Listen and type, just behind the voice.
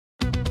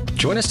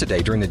Join us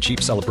today during the Jeep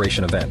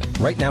Celebration event.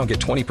 Right now, get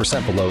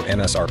 20% below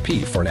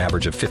MSRP for an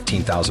average of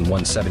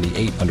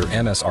 $15,178 under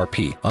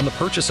MSRP on the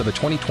purchase of a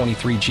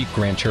 2023 Jeep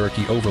Grand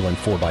Cherokee Overland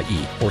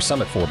 4xE or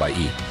Summit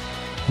 4xE.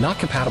 Not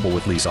compatible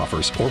with lease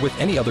offers or with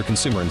any other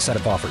consumer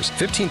incentive offers.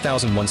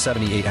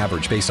 $15,178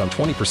 average based on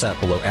 20%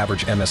 below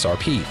average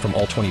MSRP from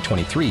all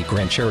 2023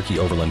 Grand Cherokee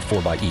Overland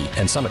 4xE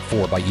and Summit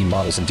 4xE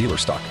models in dealer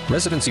stock.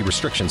 Residency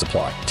restrictions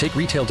apply. Take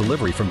retail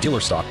delivery from dealer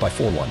stock by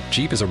 4/1.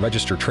 Jeep is a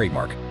registered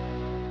trademark.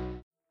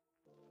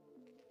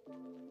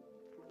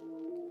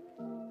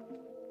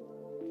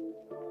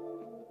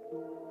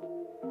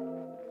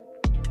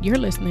 You're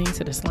listening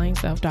to the Slaying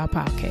Self-Doubt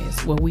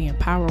podcast, where we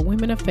empower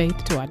women of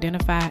faith to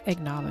identify,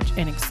 acknowledge,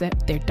 and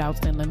accept their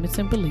doubts and limits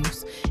and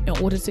beliefs in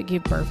order to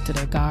give birth to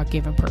their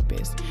God-given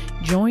purpose.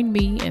 Join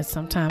me and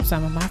sometimes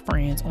some of my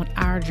friends on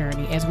our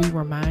journey as we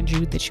remind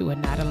you that you are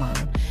not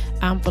alone.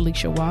 I'm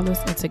Felicia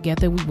Wallace, and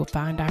together we will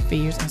find our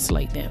fears and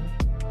slay them.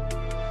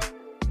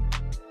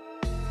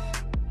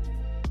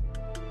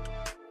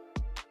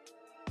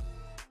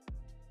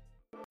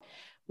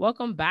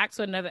 Welcome back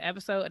to another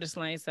episode of the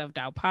Slaying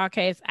Self-Doubt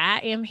podcast. I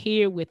am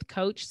here with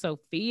Coach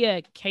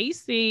Sophia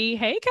Casey.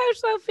 Hey, Coach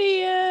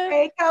Sophia.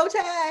 Hey, Coach.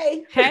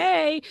 Hey.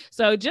 Hey.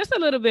 So just a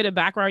little bit of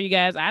background, you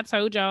guys. I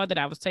told y'all that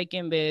I was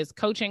taking this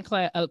coaching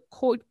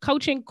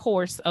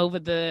course over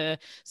the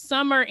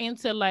summer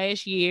into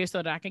last year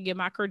so that I can get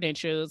my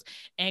credentials.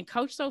 And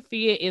Coach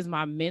Sophia is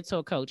my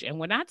mental coach. And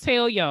when I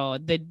tell y'all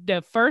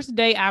the first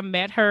day I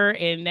met her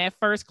in that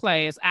first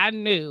class, I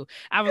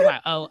was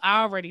like, oh,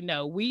 I already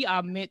know we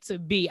are meant to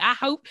be. I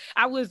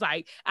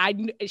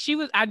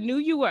knew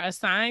you were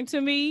assigned to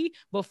me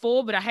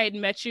before, but I hadn't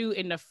met you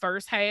in the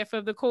first half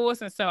of the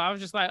course. And so I was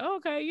just like, oh,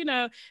 okay,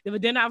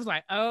 but then I was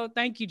like, oh,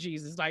 thank you,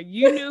 Jesus. Like,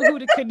 you knew who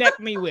to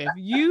connect me with.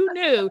 You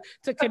knew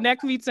to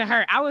connect me to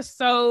her. I was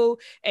so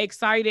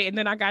excited. And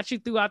then I got you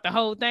throughout the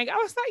whole thing. I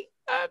was like,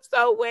 I'm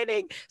so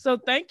winning. So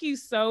thank you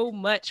so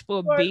much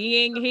for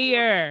being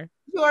here.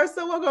 You are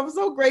so welcome. I'm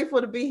so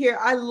grateful to be here.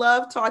 I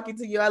love talking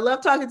to you. I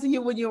love talking to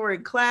you when you were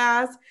in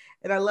class,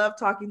 and I love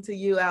talking to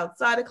you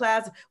outside of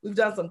class. We've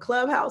done some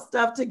clubhouse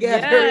stuff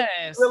together.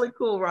 Yes. It's really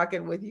cool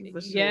rocking with you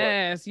for sure.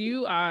 Yes,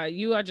 you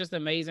are just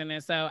amazing.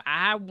 And so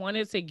I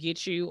wanted to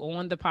get you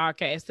on the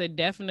podcast to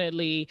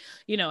definitely,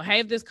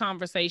 have this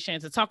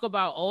conversation, to talk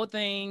about all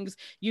things,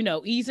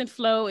 ease and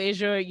flow is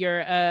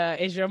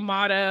your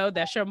motto.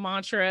 That's your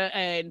mantra.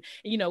 And,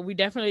 we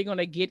definitely going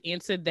to get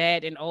into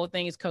that and all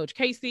things Coach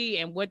Casey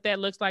and what that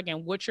looks like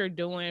and what you're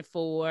doing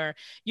for,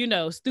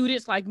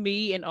 students like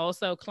me and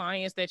also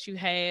clients that you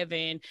have,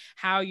 and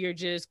how you're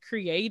just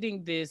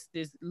creating this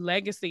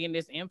legacy and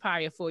this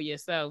empire for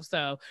yourself.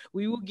 So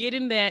we will get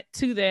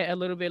to that a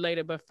little bit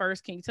later. But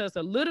first, can you tell us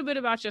a little bit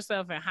about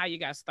yourself and how you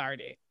got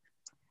started?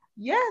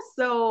 Yes.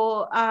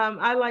 So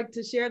I like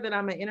to share that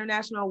I'm an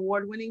international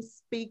award-winning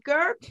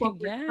speaker,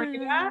 corporate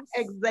trainer,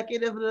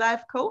 executive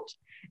life coach,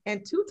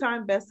 and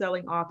 2-time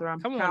best-selling author.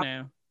 I'm Come proud on now.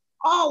 of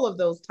all of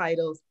those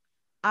titles.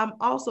 I'm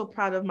also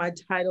proud of my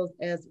titles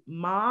as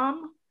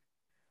mom,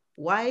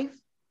 wife,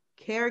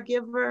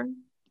 caregiver,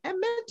 and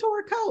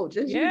mentor coach.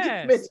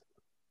 Yes.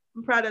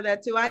 I'm proud of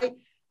that too.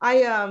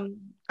 I'm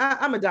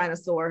a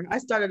dinosaur. I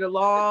started a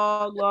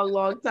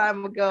long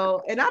time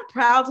ago, and I'm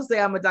proud to say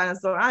I'm a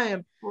dinosaur. I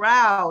am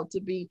proud to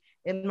be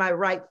in my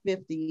right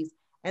 50s,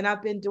 and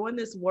I've been doing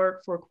this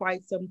work for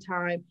quite some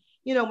time.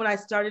 When I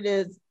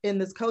started in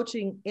this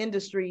coaching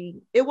industry,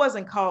 it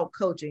wasn't called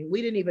coaching.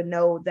 We didn't even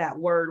know that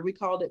word. We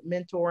called it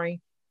mentoring,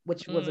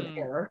 which was an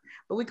error,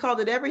 but we called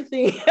it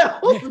everything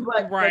else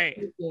but right.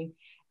 coaching.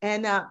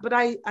 And but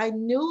I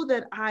knew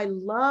that I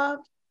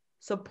loved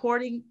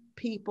supporting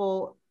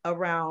people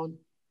around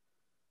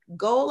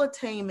goal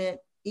attainment,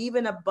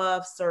 even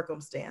above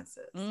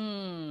circumstances.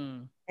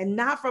 And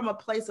not from a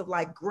place of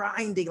like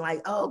grinding,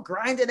 like, oh,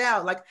 grind it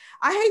out. Like,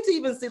 I hate to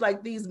even see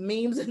like these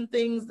memes and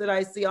things that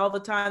I see all the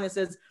time that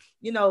says,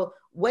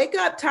 wake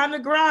up, time to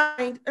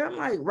grind. And I'm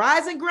like,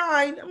 rise and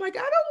grind. I'm like,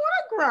 I don't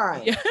want to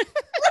grind. Yeah.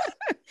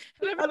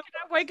 Can I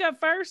wake up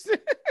first? Yes,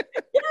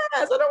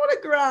 I don't want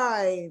to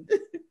grind.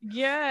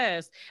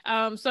 Yes.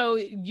 So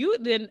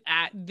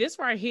this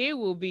right here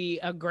will be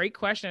a great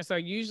question. So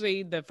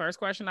usually the first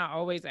question I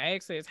always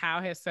ask is,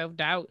 how has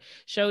self-doubt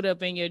showed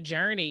up in your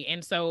journey?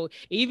 And so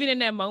even in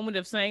that moment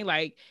of saying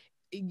like,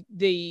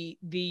 the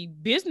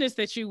business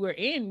that you were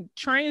in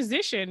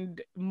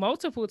transitioned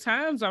multiple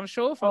times, I'm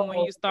sure, from when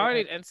you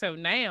started until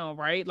now,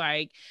 right?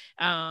 Like,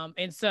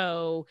 and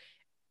so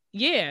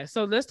yeah.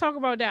 So let's talk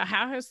about that.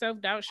 How has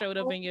self-doubt showed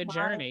up in your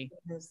journey?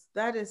 Goodness.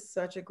 That is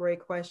such a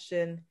great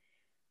question.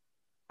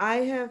 I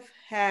have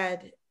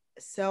had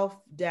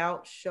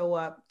self-doubt show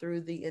up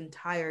through the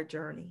entire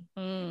journey.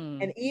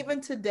 And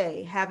even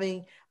today,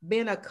 having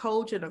been a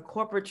coach and a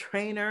corporate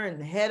trainer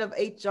and head of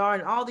HR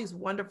and all these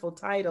wonderful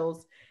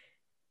titles,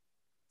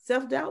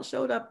 self-doubt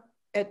showed up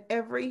at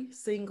every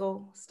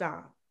single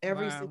stop.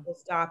 Single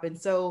stop. And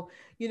so,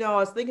 I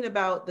was thinking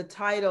about the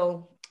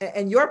title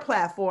and your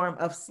platform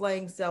of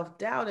Slaying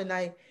Self-Doubt. And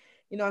I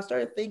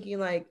started thinking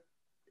like,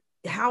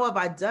 how have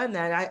I done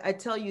that? I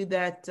tell you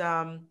that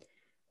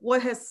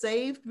what has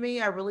saved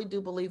me, I really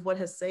do believe what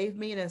has saved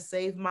me and has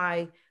saved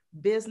my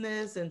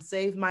business and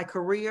saved my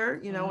career,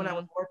 you know, when I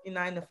was working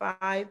 9 to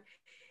 5,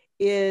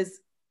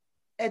 is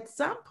at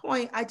some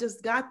point I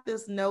just got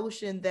this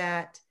notion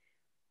that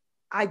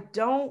I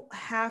don't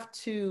have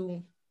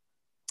to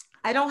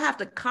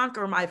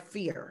conquer my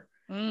fear.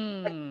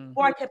 Like,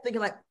 before I kept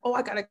thinking like, oh,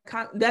 I gotta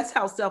that's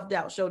how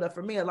self-doubt showed up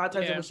for me. A lot of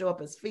times it would show up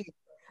as fear.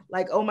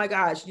 Like, oh my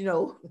gosh, you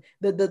know,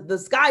 the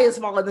sky is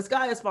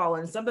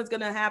falling, something's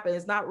gonna happen,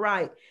 it's not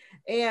right.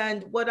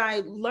 And what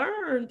I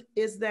learned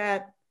is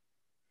that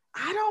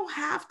I don't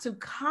have to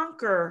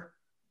conquer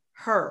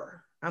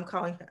her. I'm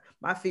calling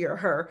my fear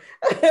her.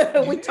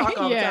 We talk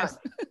all the time.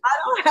 I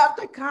don't have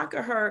to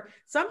conquer her.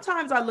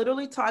 Sometimes I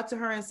literally talk to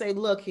her and say,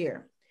 look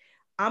here,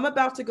 I'm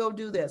about to go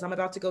do this. I'm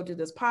about to go do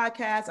this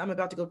podcast. I'm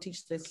about to go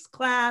teach this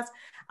class.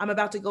 I'm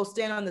about to go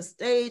stand on the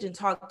stage and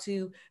talk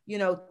to, you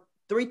know,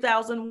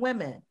 3,000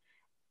 women.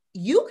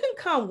 You can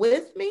come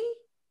with me,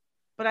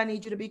 but I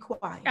need you to be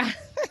quiet.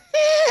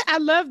 I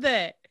love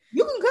that.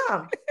 You can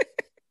come,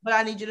 but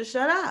I need you to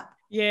shut up.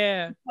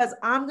 Yeah. Because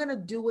I'm going to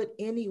do it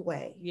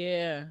anyway.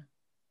 Yeah.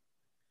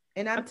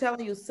 And I'm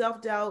telling you,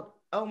 self-doubt,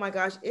 oh my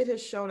gosh, it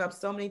has shown up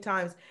so many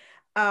times.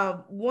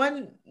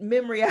 One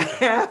memory I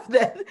have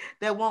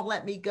that won't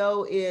let me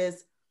go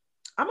is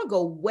I'm going to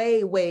go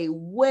way, way,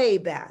 way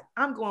back.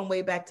 I'm going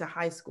way back to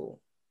high school.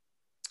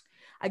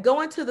 I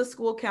go into the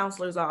school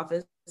counselor's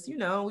office. You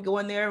know, we go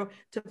in there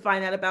to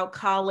find out about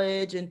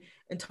college and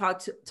talk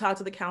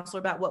to the counselor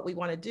about what we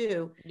want to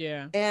do.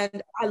 Yeah.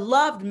 And I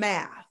loved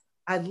math.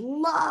 I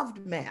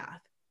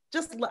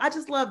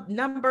just love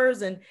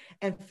numbers and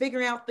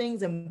figuring out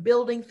things and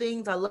building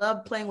things. I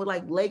love playing with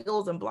like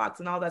Legos and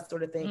blocks and all that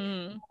sort of thing.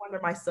 No wonder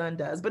my son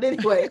does. But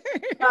anyway,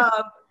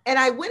 and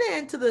I went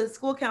into the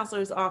school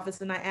counselor's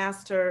office and I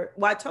asked her,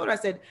 well, I told her, I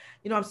said,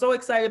 you know, I'm so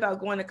excited about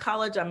going to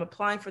college. I'm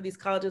applying for these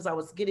colleges. I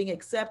was getting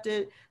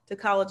accepted to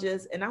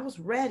colleges and I was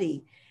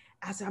ready.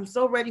 I said, I'm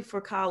so ready for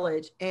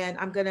college. And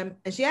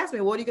she asked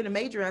me, what are you going to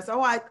major in? I said,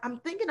 I'm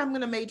thinking I'm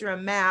going to major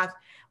in math,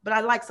 but I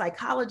like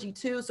psychology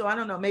too. So I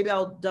don't know, maybe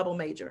I'll double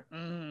major.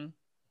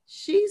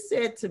 She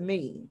said to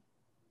me,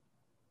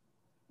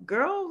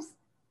 girls,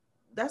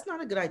 that's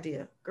not a good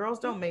idea. Girls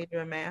don't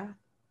major in math.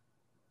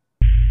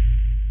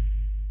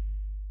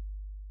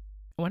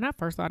 When I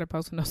first started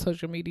posting on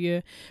social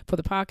media for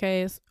the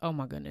podcast, oh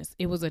my goodness,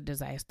 it was a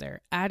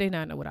disaster. I did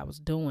not know what I was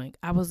doing.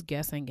 I was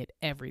guessing at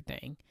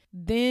everything.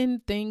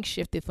 Then things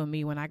shifted for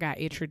me when I got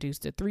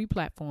introduced to 3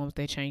 platforms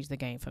that changed the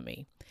game for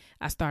me.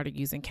 I started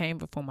using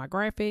Canva for my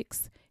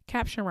graphics,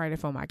 Caption Writer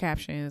for my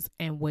captions,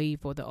 and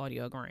Wave for the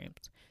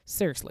audiograms.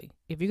 Seriously,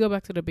 if you go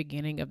back to the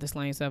beginning of the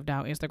Slaying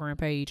Self-Doubt Instagram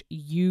page,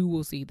 you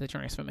will see the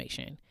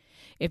transformation.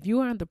 If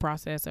you are in the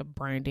process of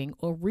branding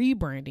or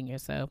rebranding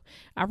yourself,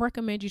 I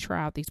recommend you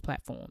try out these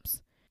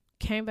platforms.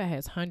 Canva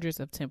has hundreds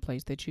of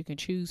templates that you can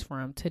choose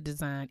from to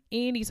design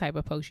any type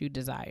of post you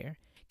desire.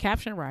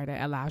 Caption Writer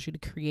allows you to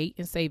create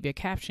and save your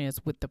captions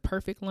with the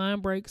perfect line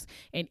breaks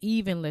and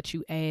even lets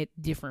you add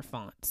different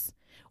fonts.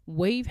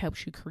 Wave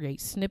helps you create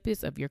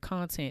snippets of your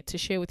content to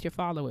share with your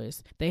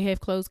followers. They have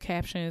closed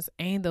captions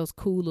and those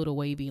cool little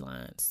wavy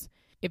lines.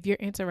 If you're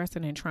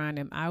interested in trying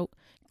them out,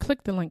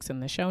 click the links in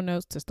the show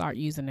notes to start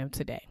using them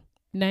today.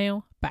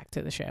 Now, back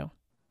to the show.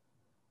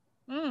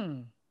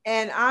 And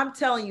I'm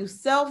telling you,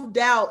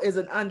 self-doubt is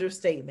an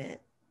understatement.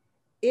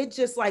 It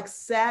just like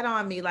sat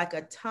on me like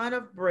a ton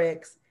of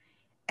bricks.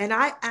 And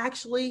I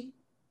actually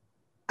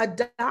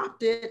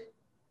adopted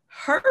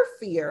her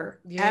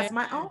fear as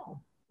my own.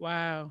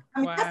 Wow.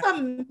 I mean, that's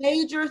a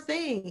major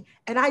thing.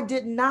 And I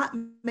did not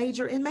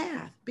major in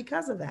math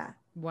because of that.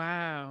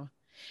 Wow.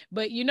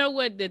 But you know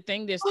what? The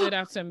thing that stood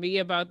out to me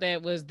about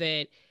that was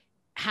that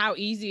how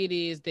easy it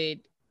is that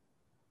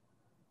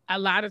a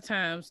lot of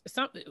times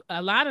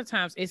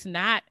it's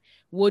not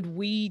what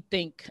we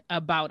think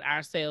about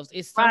ourselves.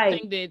 It's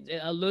something that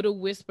a little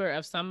whisper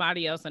of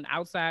somebody else, an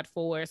outside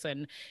force,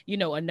 and, you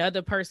know,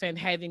 another person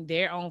having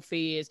their own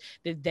fears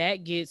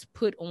that gets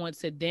put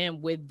onto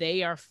them where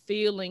they are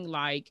feeling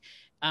like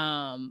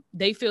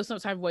they feel some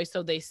type of way.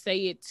 So they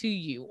say it to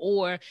you,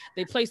 or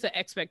they place an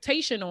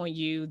expectation on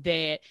you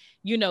that,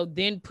 you know,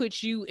 then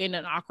puts you in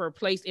an awkward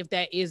place if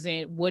that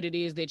isn't what it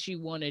is that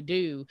you want to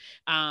do.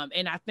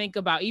 And I think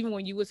about, even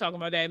when you were talking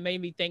about that, it made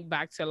me think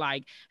back to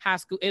like high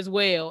school as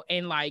well.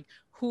 And like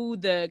who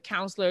the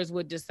counselors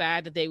would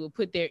decide that they would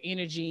put their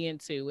energy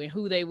into, and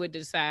who they would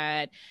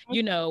decide,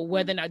 you know,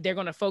 whether or not they're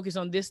going to focus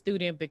on this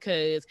student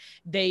because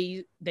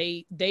they're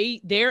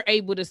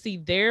able to see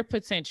their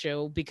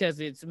potential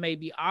because it's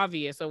maybe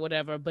obvious or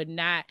whatever, but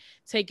not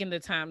taking the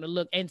time to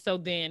look. And so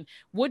then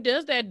what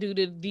does that do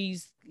to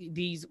these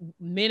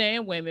men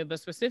and women, but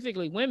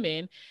specifically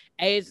women,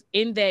 as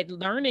in that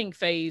learning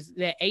phase,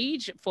 that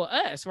age for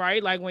us,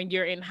 right? Like when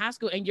you're in high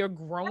school and you're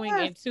growing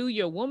into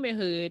your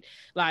womanhood,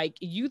 like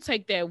you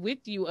take that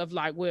with you of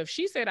like, well, if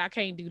she said I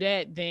can't do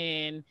that,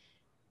 then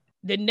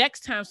the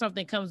next time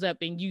something comes up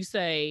and you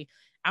say,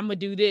 I'm gonna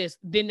do this,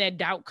 then that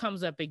doubt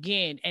comes up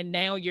again. And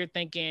now you're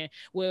thinking,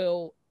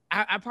 well,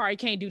 I probably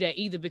can't do that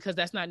either because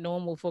that's not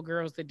normal for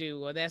girls to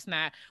do, or that's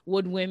not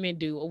what women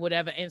do, or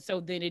whatever. And so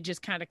then it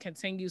just kind of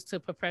continues to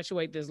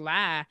perpetuate this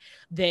lie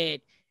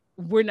that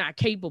we're not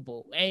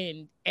capable,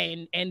 and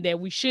that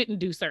we shouldn't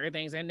do certain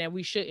things, and that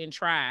we shouldn't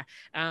try.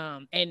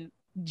 And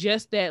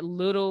just that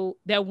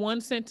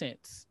one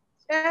sentence.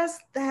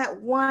 Just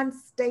that one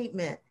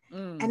statement.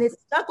 And Mm, it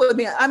stuck with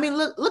me. I mean,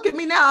 look at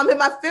me now. I'm in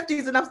my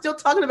 50s and I'm still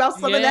talking about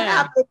something that yeah.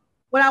 happened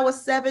when I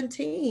was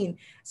 17.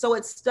 So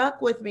it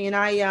stuck with me. And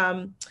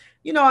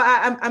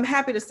I'm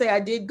happy to say I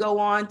did go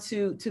on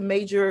to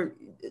major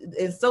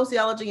in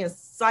sociology and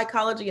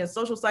psychology and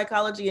social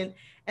psychology, and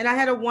I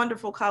had a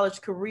wonderful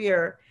college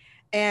career.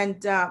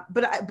 And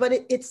but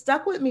it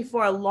stuck with me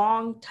for a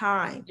long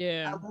time,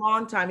 Yeah. a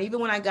long time. Even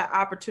when I got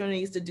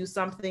opportunities to do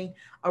something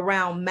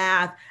around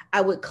math,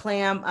 I would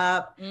clam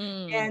up.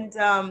 Mm,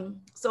 And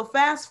so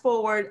fast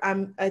forward,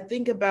 I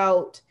think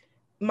about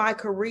my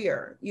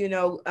career.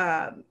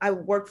 I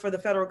worked for the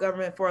federal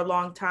government for a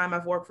long time.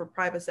 I've worked for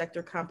private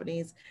sector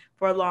companies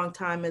for a long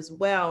time as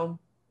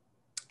well.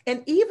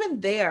 And even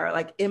there,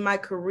 like in my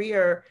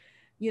career,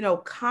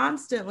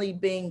 constantly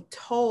being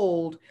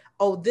told,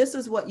 oh, this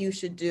is what you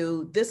should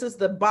do. This is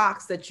the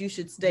box that you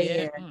should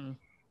stay yeah. in.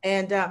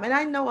 And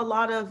I know a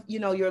lot of,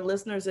 your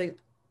listeners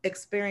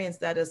experience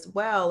that as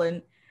well.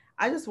 And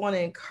I just want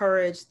to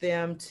encourage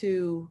them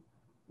to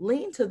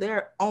lean to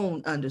their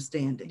own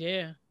understanding,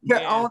 Yeah.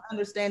 your Yeah. own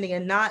understanding,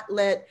 and not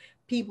let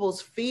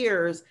people's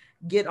fears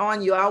get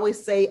on you. I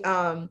always say,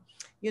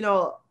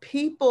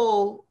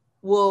 people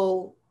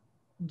will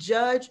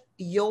judge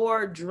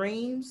your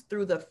dreams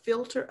through the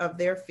filter of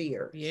their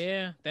fears.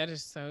 Yeah. That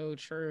is so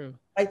true.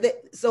 Like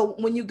that. So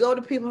when you go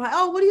to people like,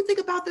 oh, what do you think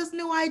about this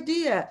new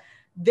idea?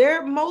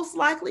 They're most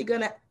likely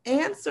going to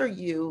answer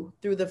you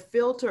through the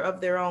filter of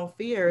their own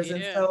fears.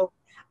 And Yeah. so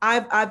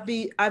I've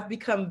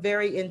become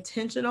very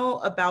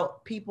intentional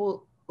about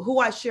people who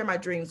I share my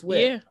dreams with.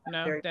 Yeah,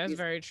 no, Very that's easy.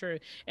 very true.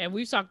 And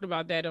we've talked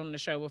about that on the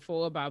show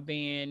before about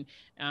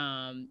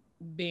um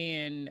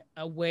being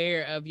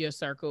aware of your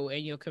circle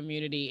and your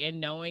community,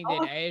 and knowing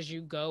that Oh, as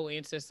you go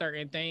into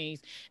certain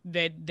things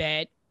that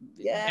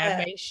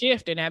yeah. may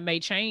shift and that may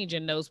change,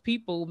 and those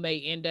people may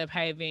end up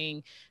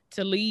having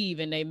to leave,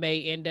 and they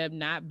may end up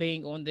not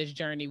being on this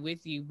journey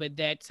with you. But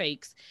that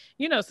takes,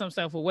 some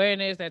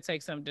self-awareness, that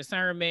takes some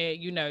discernment.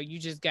 You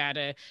just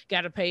gotta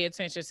pay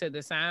attention to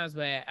the signs.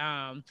 But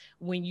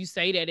when you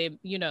say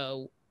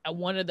that,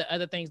 one of the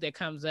other things that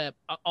comes up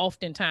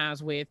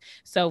oftentimes with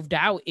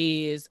self-doubt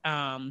is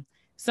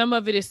some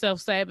of it is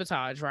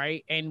self-sabotage,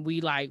 right? And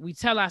we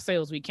tell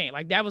ourselves we can't.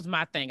 Like, that was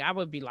my thing. I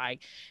would be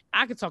like,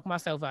 I could talk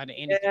myself out of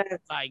anything. Yes.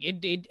 Like,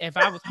 it did. If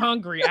I was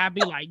hungry, I'd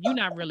be like, "You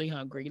not really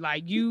hungry.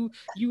 Like, you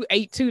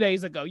ate 2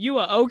 days ago. You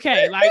are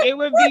okay." Like, it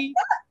would be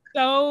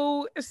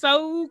so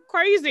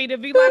crazy to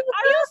be like,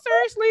 "Are you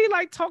seriously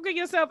like talking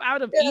yourself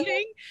out of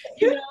eating?"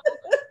 You know.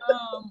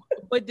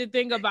 But the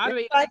thing about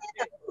it, Like,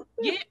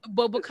 yeah,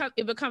 but because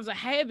it becomes a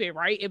habit,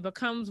 right? It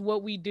becomes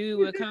what we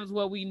do, it becomes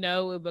what we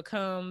know, it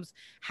becomes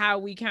how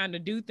we kind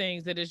of do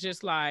things, that is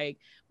just like,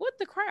 what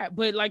the crap?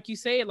 But like you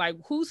said, like,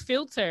 whose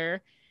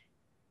filter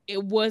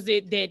it was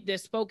it that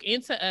spoke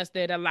into us,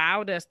 that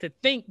allowed us to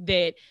think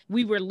that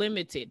we were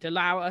limited, to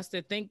allow us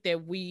to think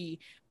that we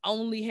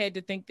only had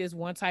to think this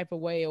one type of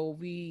way, or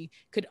we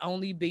could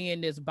only be in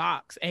this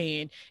box.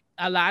 And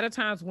a lot of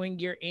times when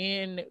you're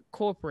in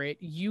corporate,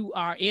 you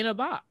are in a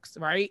box,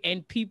 right?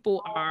 And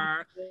people oh my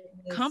are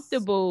goodness.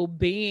 comfortable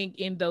being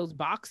in those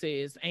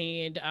boxes.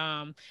 And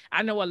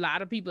I know a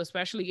lot of people,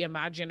 especially in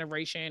my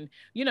generation,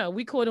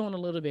 we caught on a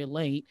little bit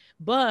late,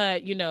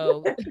 but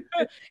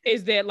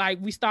is that, like,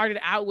 we started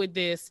out with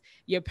this,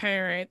 your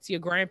parents,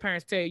 your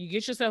grandparents tell you,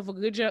 get yourself a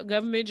good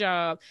government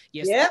job,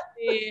 you stay Yep.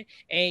 there,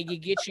 and you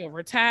get your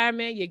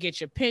retirement, you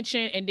get your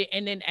pension.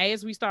 And then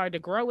as we started to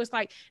grow, it's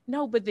like,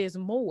 no, but there's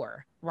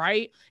more,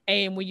 right?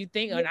 And when you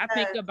think, and I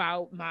think Yes.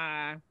 about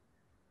my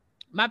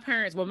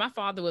parents, well, my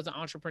father was an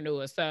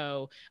entrepreneur.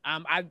 So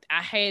I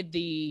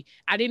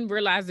didn't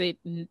realize it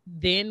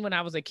then when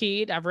I was a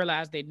kid. I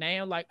realized it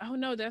now, like, oh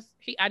no,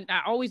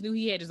 I always knew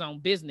he had his own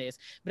business,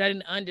 but I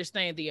didn't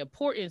understand the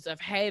importance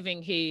of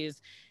having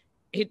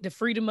the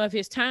freedom of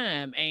his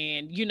time,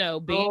 and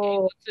being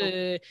able Oh,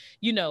 to,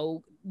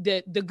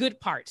 the good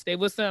parts. There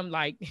was some,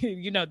 like,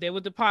 there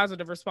was the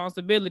positive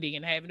responsibility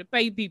and having to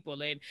pay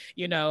people, and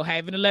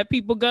having to let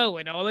people go,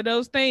 and all of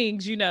those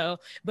things,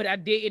 but I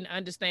didn't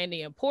understand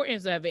the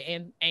importance of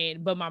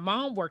it. But my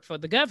mom worked for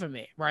the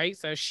government, right?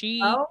 So she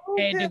had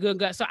okay. the good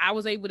gut. So I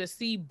was able to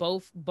see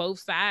both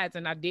sides,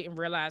 and I didn't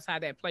realize how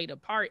that played a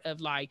part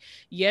of, like,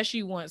 yes,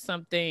 you want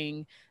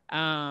something,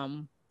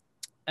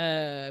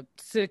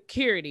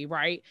 security,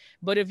 right?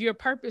 But if your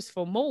purpose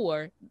for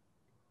more,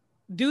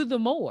 do the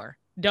more.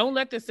 Don't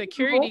let the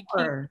security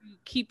More.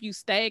 keep you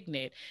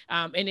stagnant.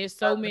 And there's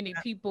so many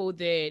people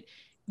that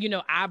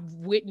I've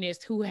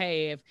witnessed who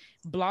have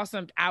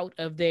blossomed out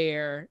of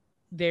their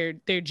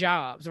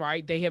jobs,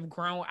 right? They have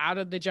grown out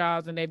of the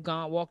jobs, and they've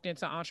walked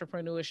into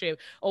entrepreneurship,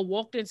 or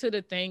walked into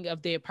the thing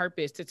of their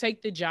purpose, to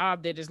take the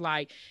job that is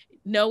like,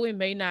 no, it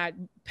may not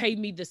pay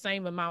me the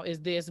same amount as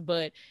this,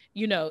 but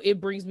you know,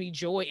 it brings me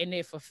joy and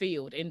it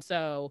fulfilled. And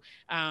so,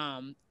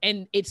 and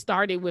it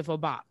started with a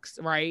box,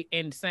 right?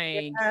 And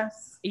saying,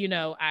 Yes. you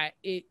know, I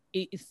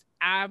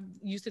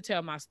used to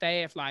tell my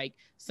staff, like,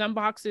 some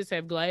boxes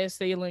have glass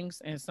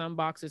ceilings and some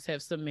boxes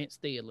have cement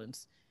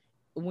ceilings.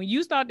 When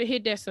you start to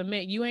hit that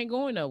cement, you ain't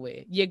going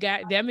nowhere.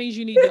 That means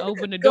you need to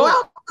open the Go door.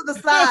 out to the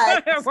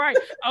side. Right.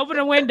 Open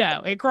the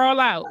window and crawl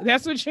out.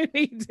 That's what you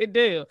need to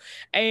do.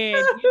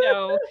 And you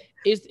know,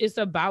 it's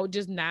about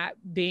just not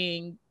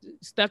being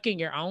stuck in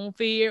your own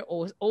fear,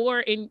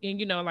 or in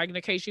you know, like in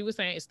the case you were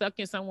saying, stuck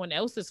in someone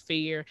else's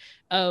fear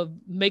of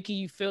making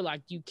you feel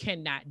like you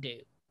cannot do.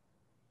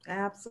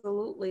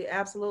 Absolutely,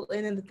 absolutely.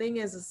 And then the thing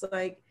is, it's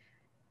like,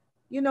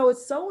 you know,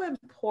 it's so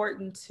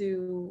important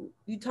to,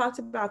 you talked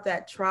about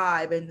that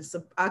tribe, and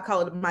I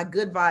call it my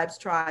good vibes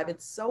tribe.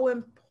 It's so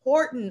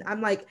important.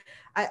 I'm like,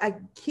 I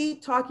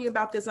keep talking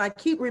about this and I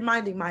keep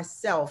reminding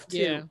myself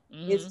Yeah. too.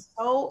 It's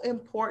so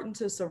important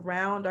to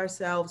surround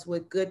ourselves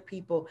with good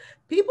people,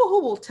 people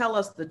who will tell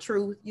us the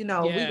truth. You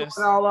know, we go Yes.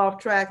 all off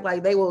track,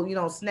 like they will, you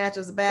know, snatch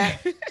us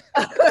back.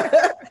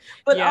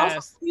 But also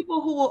Yes.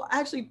 people who will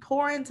actually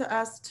pour into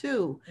us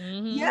too.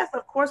 Yes,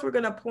 of course, we're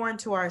going to pour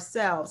into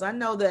ourselves. I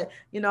know that,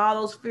 you know, all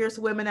those fierce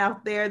women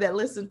out there that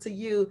listen to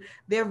you,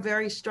 they're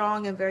very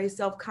strong and very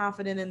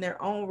self-confident in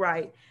their own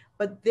right.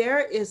 But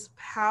there is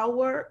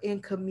power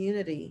in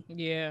community.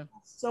 Yeah.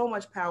 So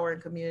much power in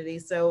community.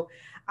 So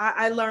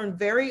I learned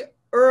very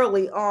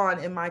early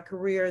on in my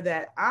career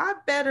that I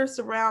better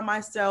surround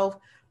myself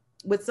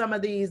with some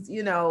of these,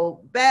 you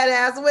know,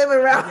 badass women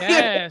around here.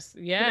 Yes.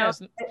 You know,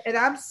 Yes. and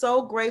I'm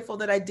so grateful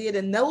that I did.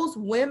 And those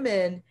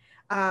women,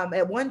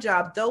 at one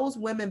job, those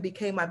women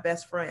became my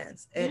best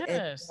friends. And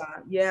Yes.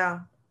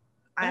 yeah,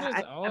 That is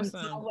I'm so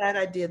awesome. glad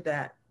I did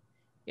that.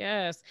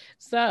 Yes.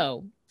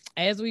 So,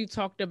 as we've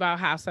talked about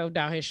how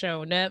self-doubt has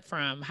shown up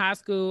from high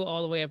school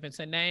all the way up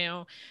into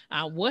now,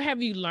 what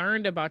have you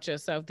learned about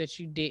yourself that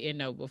you didn't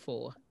know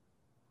before?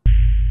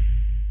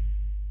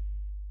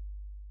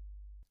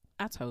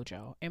 I told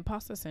y'all,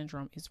 imposter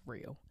syndrome is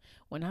real.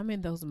 When I'm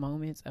in those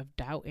moments of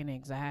doubt and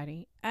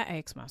anxiety, I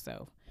ask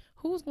myself,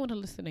 who's going to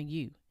listen to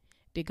you?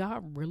 Did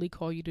God really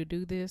call you to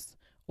do this?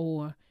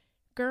 Or,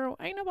 girl,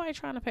 ain't nobody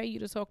trying to pay you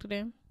to talk to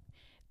them?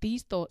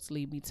 These thoughts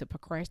lead me to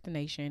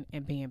procrastination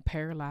and being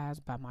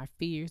paralyzed by my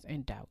fears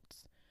and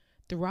doubts.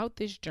 Throughout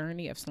this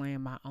journey of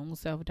slaying my own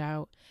self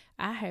doubt,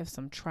 I have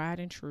some tried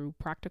and true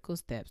practical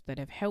steps that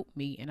have helped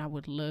me, and I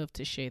would love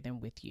to share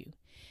them with you.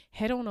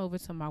 Head on over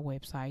to my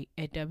website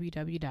at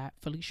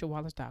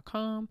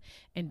www.feliciawallace.com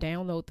and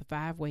download the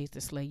 5 ways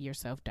to slay your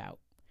self doubt.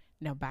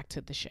 Now back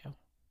to the show.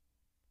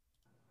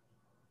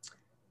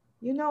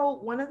 You know,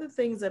 one of the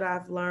things that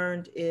I've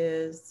learned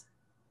is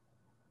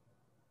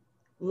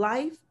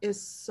life is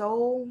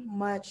so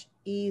much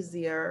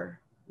easier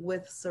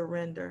with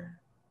surrender.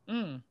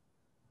 Mm,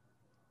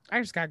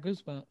 I just got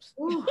goosebumps.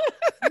 Ooh,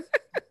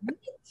 me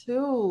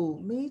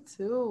too. Me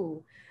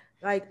too.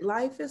 Like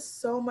life is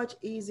so much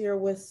easier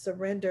with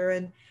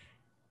surrender,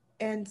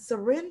 and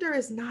surrender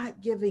is not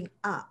giving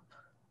up.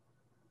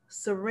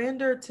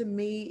 Surrender to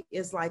me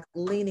is like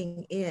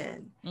leaning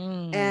in.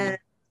 And Mm,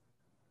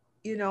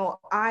 you know,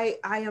 I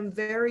am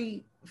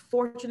very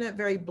fortunate,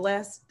 very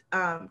blessed,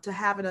 to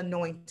have an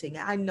anointing.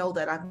 I know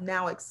that I've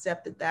now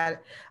accepted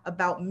that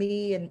about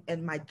me,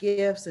 and my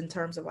gifts in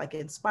terms of like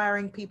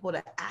inspiring people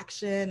to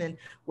action and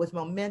with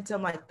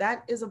momentum. Like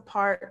that is a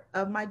part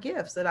of my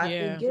gifts that I've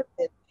been yeah.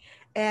 given.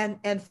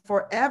 And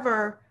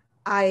forever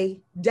I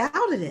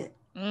doubted it.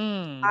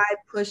 Mm, I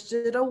pushed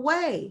it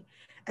away.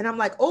 And I'm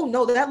like, oh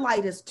no, that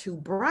light is too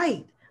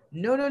bright.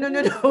 No, no, no,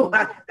 no, no. ooh,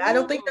 I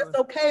don't think ooh, that's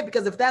okay,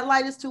 because if that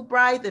light is too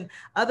bright, then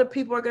other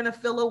people are going to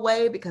feel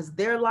away because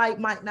their light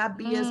might not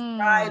be as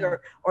bright, mm,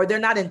 or they're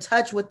not in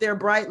touch with their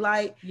bright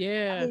light. I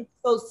yeah. mean,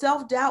 so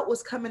self-doubt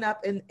was coming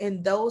up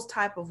in those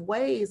type of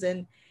ways.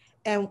 And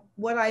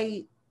what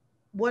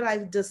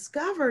I've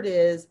discovered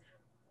is,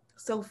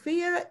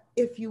 Sophia,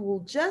 if you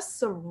will just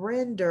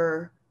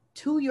surrender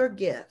to your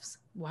gifts,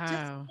 just Wow.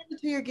 surrender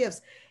to your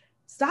gifts.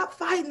 Stop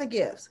fighting the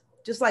gifts.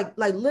 Just like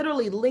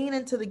literally lean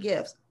into the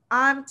gifts.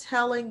 I'm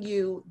telling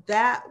you,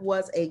 that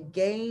was a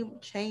game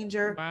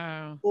changer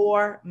Wow.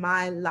 for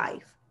my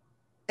life.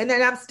 And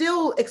then I'm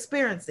still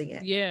experiencing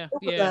it. Yeah.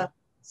 It was Yeah. a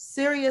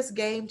serious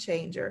game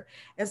changer.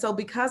 And so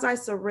because I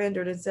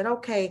surrendered and said,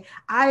 okay,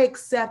 I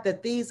accept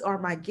that these are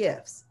my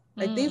gifts.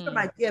 Like these are Mm,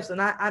 my gifts,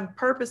 and I'm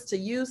purpose to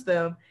use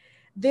them.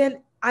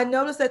 Then I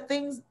noticed that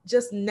things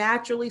just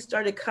naturally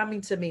started coming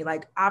to me,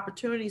 like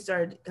opportunities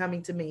started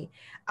coming to me.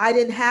 I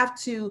didn't have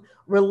to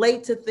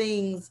relate to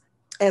things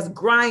as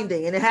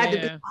grinding, and it had to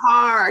be yeah.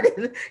 hard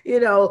and, you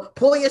know,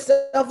 pull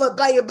yourself up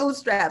by your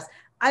bootstraps.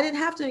 I didn't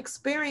have to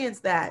experience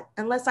that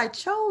unless I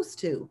chose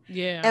to.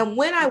 Yeah. And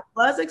when I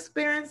was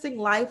experiencing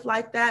life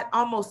like that,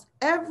 almost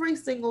every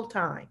single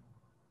time,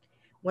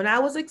 when I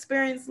was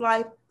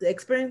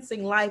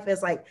experiencing life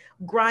as like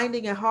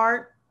grinding and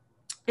hard,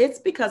 It's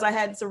because I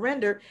hadn't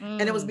surrendered,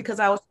 and it was because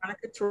I was trying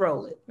to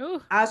control it.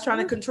 Ooh. I was trying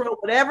to control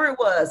whatever it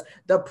was,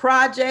 the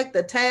project,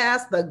 the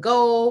task, the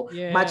goal,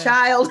 my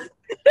child,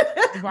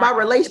 my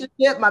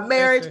relationship, my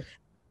marriage,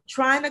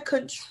 trying to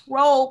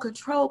control.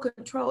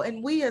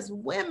 And we as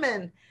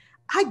women,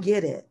 I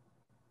get it.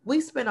 We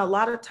spend a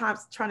lot of time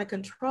trying to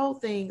control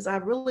things, I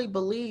really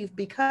believe,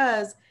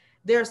 because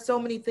there are so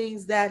many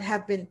things that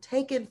have been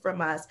taken from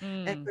us,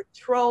 and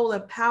control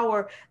and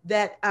power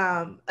that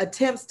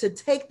attempts to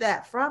take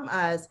that from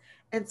us.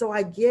 And so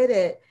I get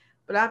it,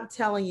 but I'm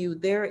telling you,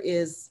 there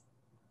is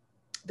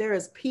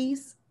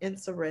peace in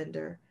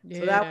surrender.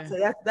 Yeah.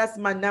 So that's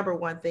my number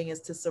one thing, is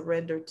to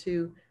surrender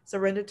to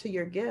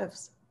your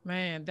gifts.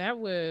 Man, that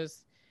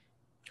was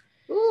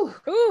Ooh,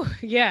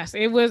 yes,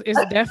 it was.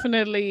 It's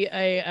definitely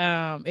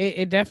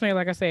it definitely,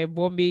 like I said,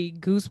 brought me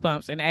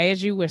goosebumps. And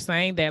as you were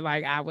saying that,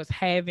 like, I was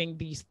having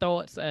these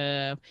thoughts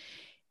of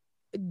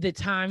the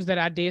times that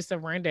I did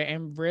surrender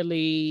and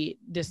really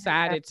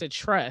decided to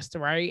trust,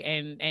 right?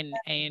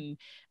 And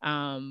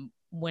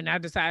when I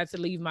decided to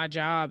leave my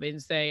job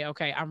and say,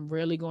 okay, I'm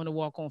really going to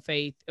walk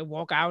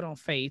out on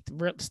faith,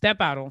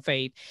 step out on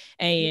faith,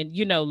 and,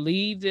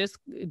 leave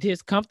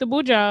this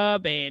comfortable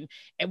job. And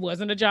it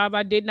wasn't a job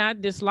I did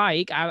not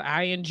dislike.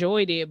 I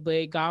enjoyed it,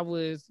 but God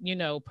was,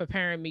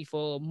 preparing me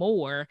for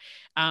more.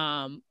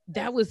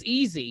 That was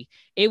easy.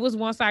 It was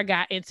once I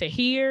got into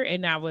here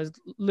and I was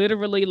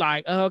literally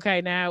like, oh, okay,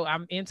 now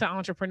I'm into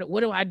entrepreneur.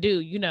 What do I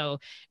do?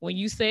 When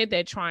you said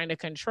that, trying to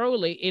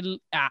control it,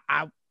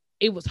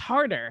 it was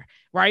harder,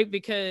 right?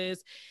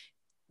 Because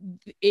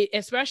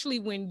especially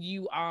when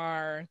you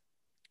are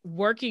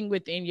working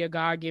within your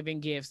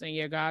God-given gifts and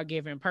your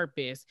God-given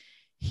purpose,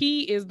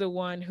 he is the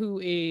one who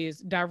is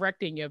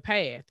directing your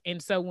path.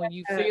 And so when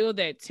you feel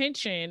that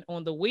tension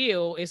on the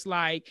wheel, it's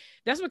like,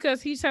 that's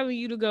because he's telling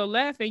you to go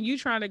left and you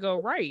trying to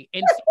go right.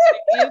 And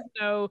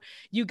so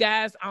you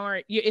guys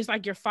aren't, it's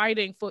like you're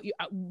fighting for,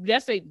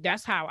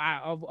 that's how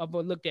I've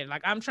looked at it.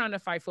 Like, I'm trying to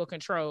fight for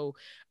control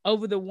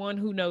over the one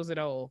who knows it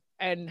all.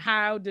 And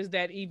how does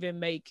that even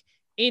make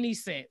any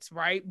sense,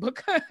 right?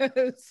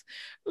 Because,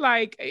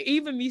 like,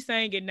 even me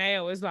saying it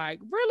now is like,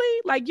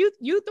 really? Like,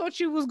 you thought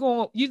you was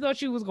going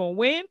to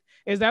win?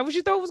 Is that what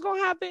you thought was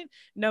going to happen?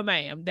 No,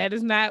 ma'am. That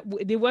is not.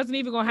 It wasn't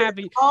even going to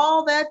happen.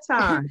 All that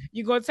time.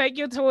 You're going to take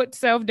your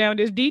self down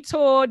this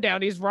detour,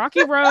 down this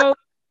rocky road,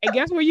 and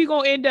guess where you're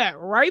going to end up?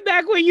 Right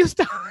back where you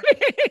started.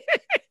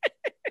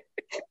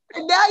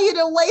 And now you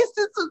done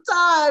wasted some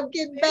time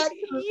getting back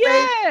to the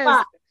same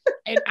spot.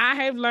 And I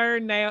have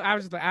learned now, I'm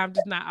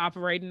just not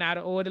operating out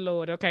of order,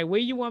 Lord. Okay, where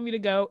you want me to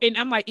go? And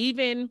I'm like,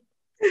 even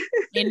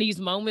in these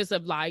moments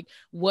of like,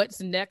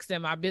 what's next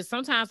in my business,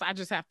 sometimes I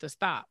just have to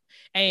stop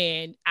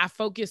and I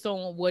focus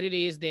on what's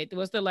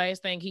the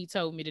last thing he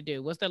told me to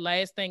do? What's the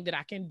last thing that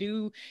I can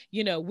do,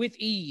 with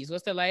ease?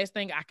 What's the last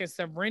thing I can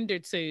surrender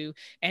to?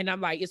 And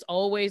I'm like, it's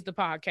always the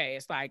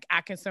podcast. Like,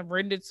 I can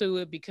surrender to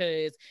it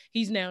because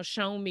he's now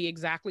shown me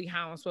exactly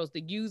how I'm supposed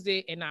to use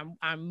it. And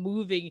I'm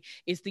moving.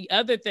 It's the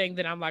other thing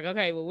that I'm like,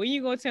 okay, well, when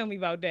you going to tell me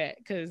about that?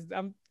 Cause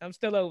I'm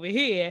still over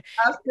here.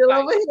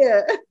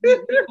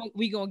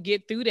 We gonna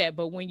get through that.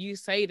 But when you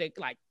say that,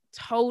 like,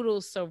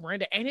 total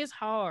surrender, and it's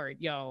hard,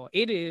 y'all.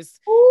 It is,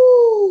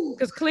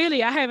 because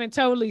clearly I haven't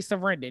totally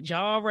surrendered.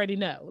 Y'all already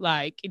know.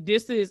 Like,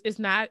 it's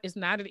not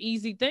an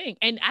easy thing,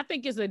 and I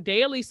think it's a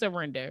daily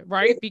surrender,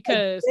 right? It's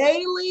because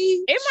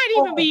it might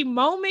even be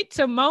moment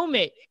to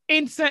moment.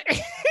 Insert,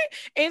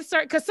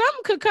 because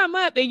something could come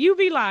up, and you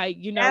be like,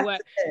 you know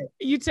what?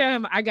 You tell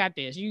him, I got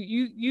this.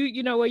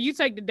 You know what? You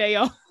take the day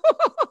off.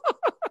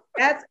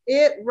 That's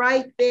it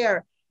right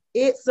there.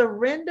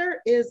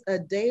 Surrender is a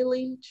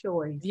daily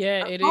choice.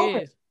 Yeah, it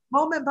is.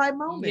 Moment by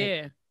moment.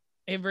 Yeah,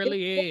 it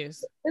really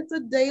is. It's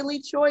a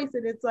daily choice.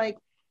 And it's like,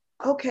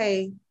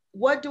 okay,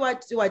 what do? I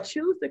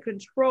choose to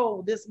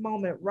control this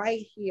moment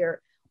right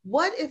here?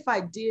 What if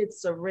I did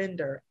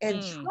surrender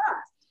and trust?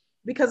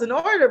 Because in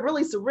order to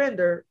really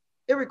surrender,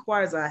 it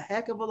requires a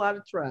heck of a lot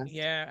of trust.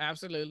 Yeah,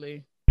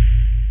 absolutely.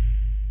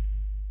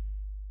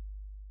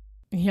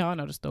 Y'all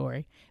know the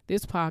story.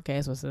 This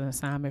podcast was an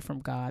assignment from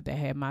God that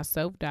had my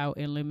self-doubt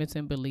and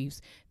limiting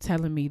beliefs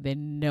telling me that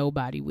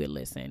nobody would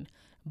listen.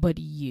 But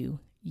you,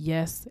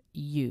 yes,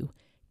 you,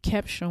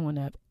 kept showing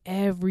up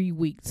every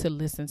week to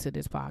listen to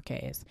this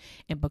podcast.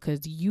 And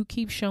because you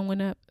keep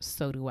showing up,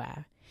 so do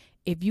I.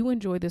 If you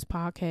enjoy this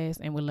podcast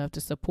and would love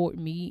to support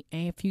me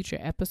and future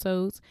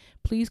episodes,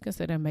 please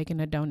consider making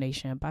a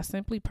donation by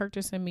simply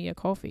purchasing me a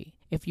coffee.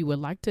 If you would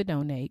like to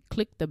donate,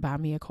 click the Buy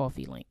Me a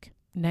Coffee link.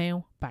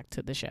 Now, back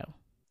to the show.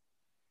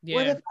 Yeah.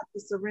 What if I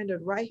just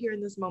surrendered right here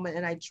in this moment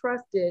and I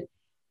trusted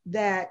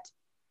that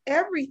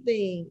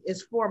everything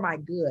is for my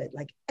good?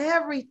 Like,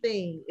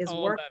 everything is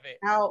working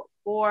out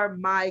for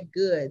my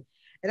good.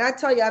 And I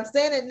tell you, I'm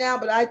saying it now,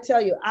 but I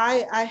tell you,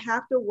 I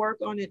have to work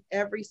on it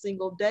every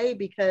single day,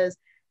 because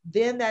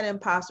then that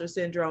imposter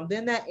syndrome,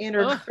 then that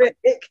inner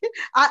critic.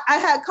 I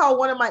had called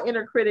one of my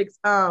inner critics,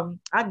 I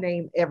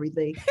named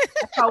everything.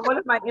 I called one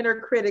of my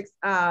inner critics,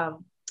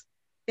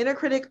 inner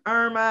critic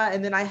Irma,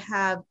 and then I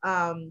have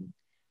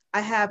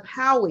I have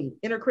Howie,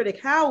 inner critic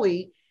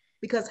Howie,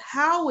 because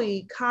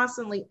Howie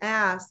constantly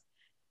asks,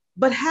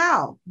 but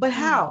how? But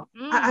how?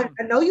 I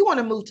know you want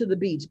to move to the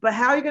beach, but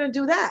how are you going to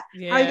do that?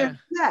 How are you going to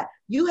do that?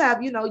 You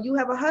have, you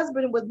have a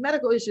husband with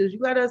medical issues. You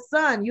got a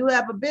son. You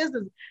have a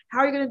business. How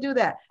are you going to do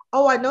that?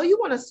 Oh, I know you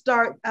want to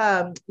start,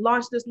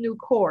 launch this new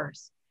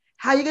course.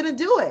 How are you going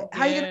to do it?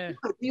 How are you going to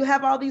do it? You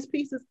have all these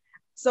pieces.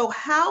 So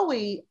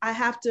Howie, I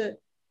have to,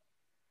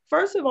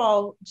 first of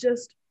all,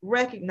 just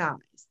recognize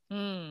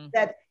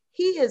that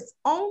he is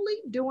only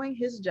doing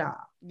his job.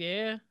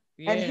 Yeah.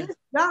 And his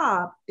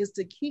job is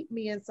to keep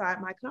me inside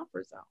my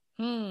comfort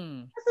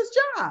zone. That's his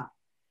job.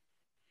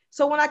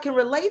 So when I can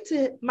relate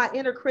to my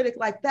inner critic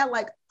like that,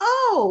 like,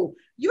 oh,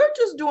 you're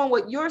just doing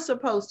what you're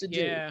supposed to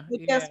do. But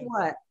guess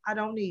what? I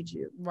don't need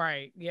you.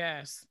 Right.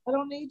 Yes. I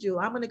don't need you.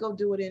 I'm going to go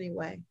do it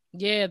anyway.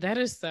 Yeah,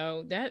 that's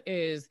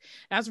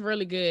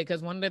really good.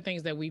 Because one of the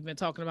things that we've been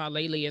talking about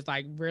lately is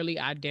like really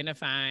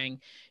identifying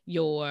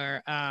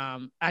your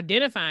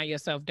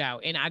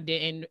self-doubt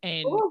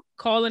and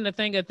calling the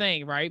thing a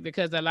thing, right?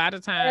 Because a lot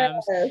of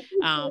times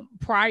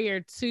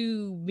prior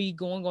to me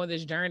going on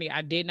this journey,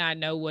 I did not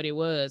know what it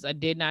was. I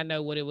did not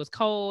know what it was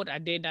called. I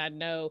did not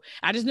know.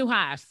 I just knew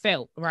how I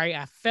felt, right?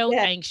 I felt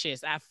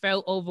anxious. I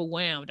felt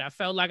overwhelmed. I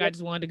felt like I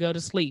just wanted to go to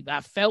sleep.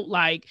 I felt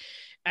like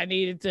I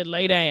needed to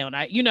lay down.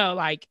 I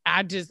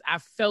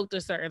felt a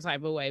certain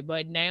type of way.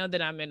 But now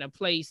that I'm in a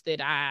place that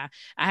I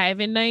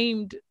haven't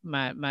named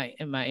my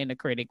inner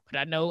critic, but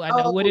I know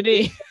what it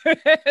is.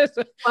 It's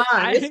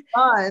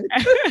fun.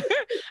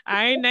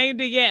 I ain't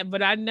named it yet,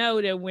 but I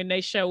know that when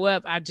they show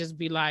up, I just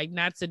be like,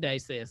 not today,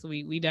 sis.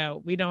 We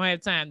don't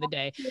have time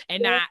today.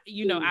 And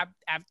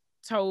I've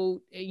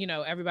told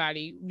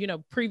everybody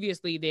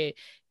previously that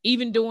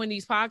even doing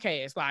these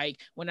podcasts, like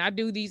when I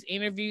do these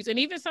interviews, and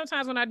even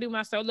sometimes when I do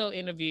my solo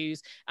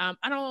interviews, I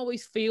don't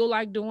always feel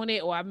like doing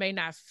it, or I may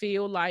not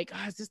feel like,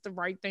 is this the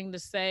right thing to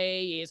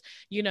say?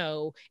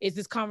 Is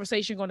this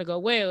conversation going to go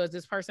well? Is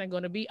this person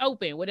going to be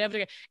open?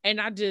 Whatever.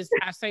 And I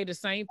say the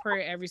same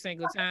prayer every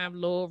single time.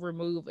 Lord,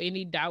 remove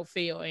any doubt,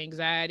 fear, or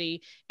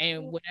anxiety,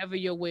 and whatever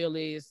your will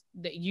is,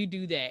 that you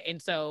do that.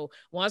 And so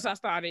once I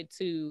started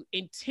to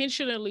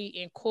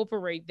intentionally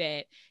incorporate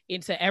that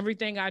into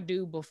everything I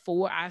do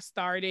before I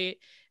started, that's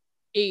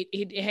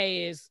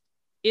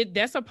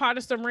a part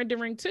of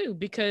surrendering too,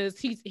 because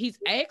he's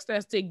asked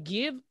us to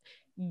give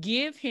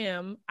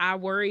him our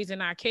worries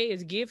and our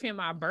cares, give him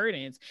our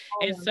burdens.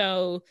 And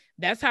so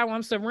that's how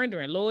I'm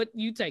surrendering. Lord,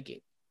 you take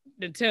it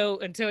until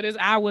this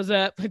hour's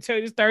up, until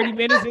this 30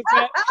 minutes is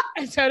up,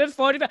 until this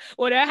 45,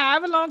 whatever,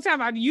 however long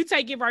time, you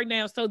take it right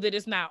now, so that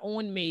it's not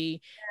on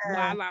me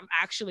while I'm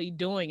actually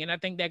doing. And I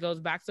think that goes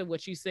back to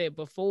what you said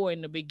before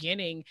in the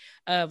beginning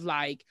of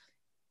like,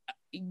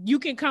 you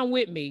can come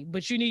with me,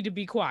 but you need to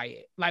be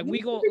quiet. Like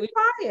you're gonna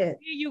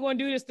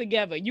do this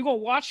together. You're gonna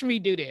watch me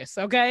do this,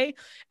 okay?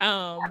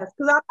 Because I'm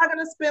not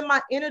gonna spend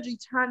my energy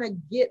trying to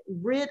get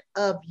rid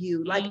of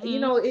you. Like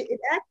it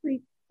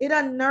actually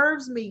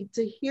unnerves me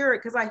to hear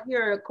it, because I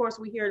hear it. Of course,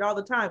 we hear it all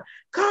the time.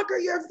 Conquer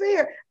your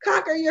fear,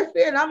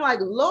 and I'm like,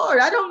 Lord,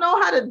 I don't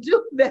know how to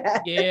do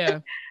that. Yeah.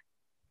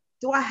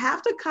 Do I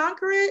have to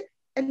conquer it?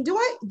 And do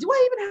I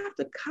even have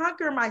to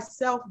conquer my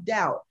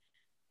self-doubt?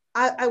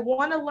 I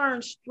want to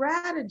learn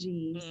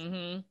strategies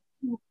to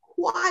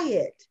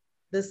quiet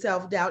the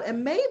self-doubt,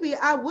 and maybe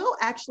I will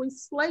actually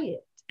slay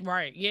it.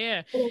 Right.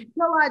 Yeah. But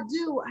until I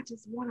do, I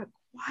just want to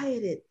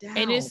quiet it down.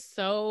 And it's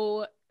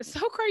so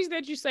crazy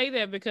that you say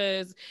that,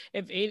 because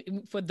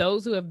for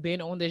those who have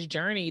been on this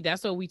journey,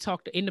 that's what we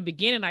talked in the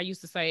beginning. I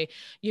used to say,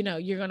 you're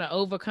going to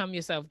overcome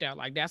your self-doubt.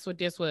 Like that's what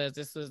this was.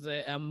 This was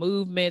a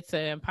movement to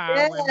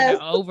empower women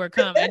to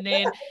overcome. And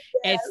then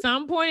at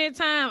some point in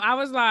time, I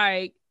was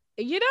like,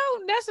 you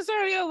don't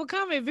necessarily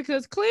overcome it,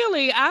 because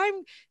clearly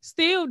I'm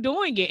still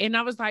doing it. And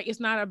I was like,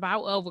 it's not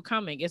about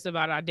overcoming. It's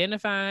about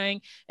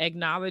identifying,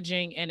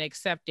 acknowledging, and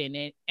accepting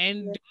it,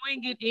 and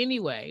doing it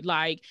anyway.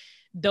 Like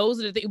those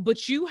are the things.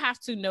 But you have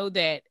to know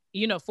that,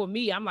 for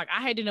me, I'm like,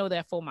 I had to know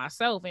that for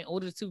myself in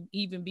order to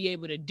even be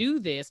able to do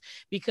this,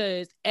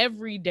 because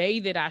every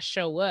day that I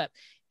show up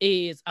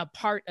is a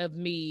part of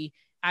me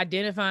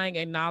identifying,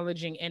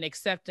 acknowledging, and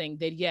accepting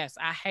that, yes,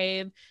 I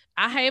have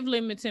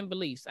limiting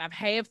beliefs. I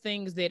have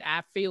things that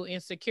I feel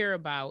insecure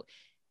about,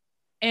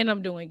 and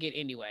I'm doing it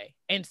anyway.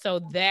 And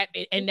so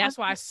that's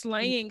why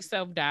slaying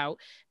self-doubt,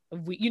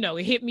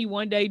 it hit me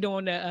one day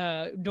during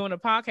the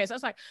podcast. I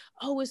was like,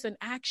 oh, it's an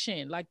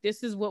action. Like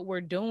this is what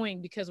we're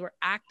doing, because we're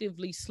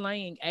actively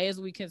slaying as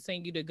we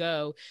continue to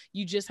go.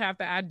 You just have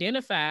to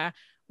identify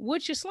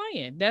what you're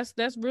slaying. That's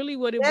really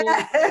what it was.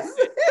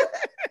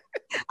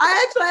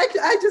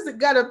 I just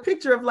got a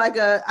picture of like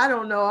I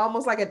don't know,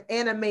 almost like an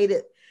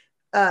animated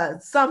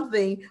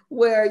something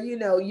where,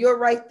 you're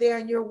right there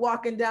and you're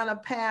walking down a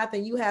path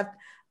and you have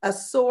a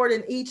sword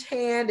in each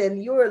hand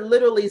and you're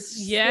literally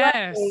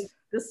slaying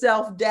the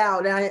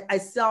self-doubt. And I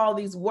saw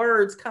these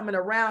words coming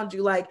around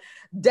you like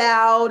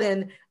doubt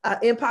and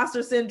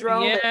imposter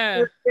syndrome Yeah.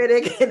 and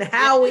critic and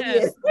how he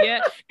is.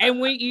 Yeah. And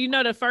when,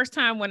 the first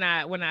time when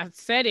I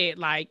said it,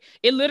 like,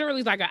 it literally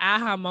is like an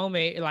aha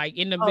moment, like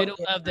in the middle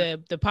of the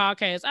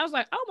podcast. I was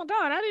like, oh my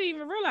God, I didn't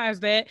even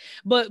realize that.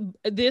 But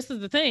this is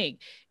the thing.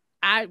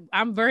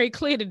 I'm very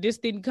clear that this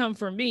didn't come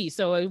from me.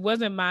 So it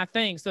wasn't my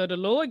thing. So the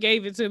Lord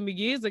gave it to me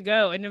years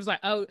ago. And it was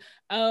like, so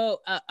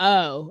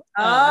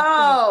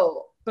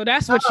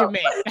that's what you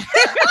meant.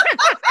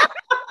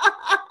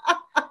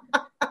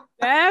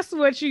 That's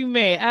what you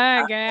meant.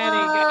 I got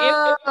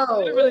it.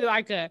 It was really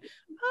like I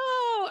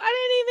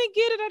didn't even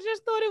get it. I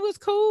just thought it was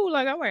cool.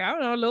 Like, I'm like, I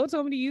don't know. Lord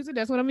told me to use it.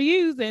 That's what I'm gonna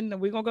use, and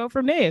we're gonna go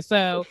from there.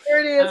 So here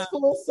it is,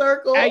 full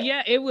circle.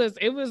 Yeah, it was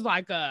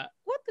like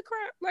what the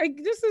crap? Like,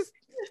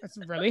 it's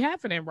really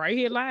happening right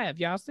here live.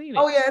 Y'all seen it?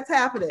 Oh yeah, it's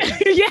happening.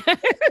 Yeah.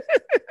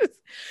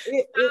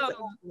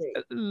 Happening.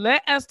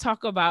 Let us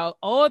talk about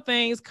all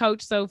things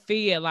Coach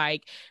Sophia.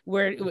 Like,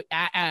 where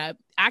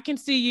I can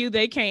see you,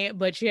 they can't,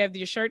 but you have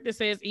your shirt that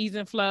says Ease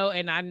and Flow,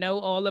 and I know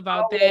all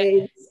about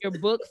that. Your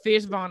book,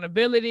 Fierce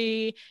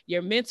Vulnerability,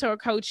 your mentor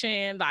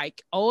coaching,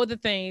 like all the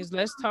things.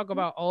 Let's talk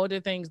about all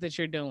the things that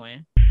you're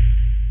doing.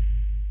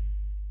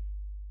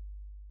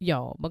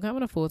 Y'all,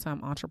 becoming a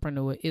full-time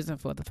entrepreneur isn't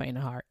for the faint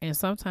of heart. And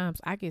sometimes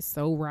I get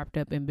so wrapped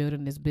up in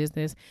building this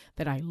business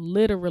that I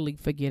literally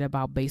forget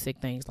about basic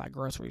things like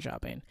grocery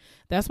shopping.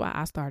 That's why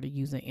I started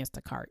using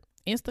Instacart.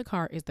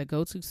 Instacart is the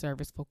go-to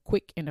service for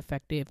quick and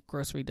effective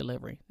grocery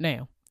delivery.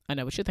 Now, I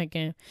know what you're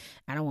thinking.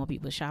 I don't want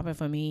people shopping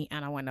for me.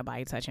 I don't want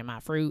nobody touching my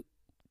fruit.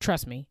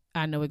 Trust me,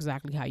 I know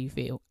exactly how you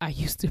feel. I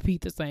used to be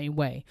the same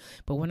way.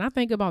 But when I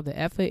think about the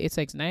effort it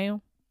takes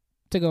now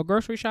to go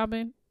grocery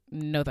shopping,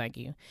 no, thank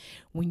you.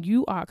 When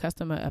you are a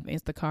customer of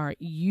Instacart,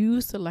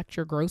 you select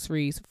your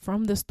groceries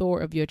from the store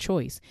of your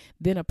choice.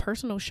 Then a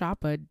personal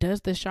shopper does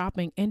the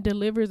shopping and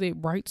delivers it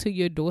right to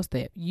your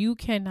doorstep. You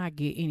cannot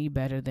get any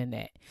better than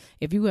that.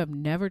 If you have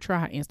never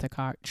tried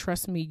Instacart,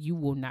 trust me, you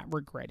will not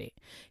regret it.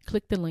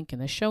 Click the link in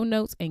the show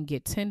notes and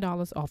get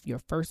 $10 off your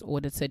first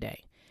order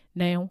today.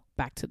 Now,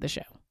 back to the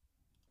show.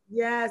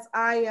 Yes,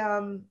 I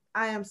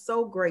am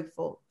so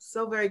grateful,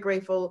 so very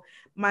grateful.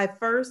 My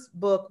first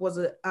book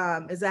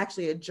is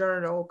actually a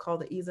journal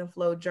called the Ease and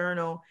Flow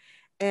Journal,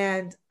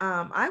 and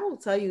I will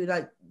tell you,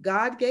 like,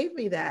 God gave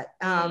me that.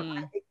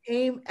 It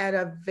came at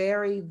a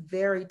very,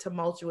 very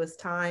tumultuous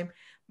time.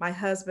 My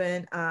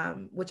husband,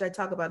 which I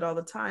talk about all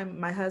the time,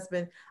 my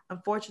husband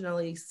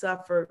unfortunately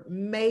suffered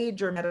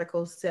major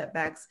medical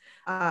setbacks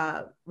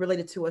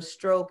related to a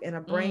stroke and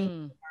a brain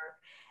tumor,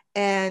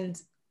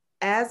 and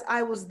as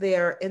I was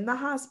there in the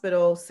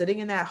hospital, sitting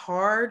in that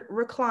hard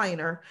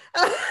recliner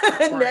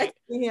next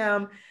to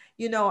him,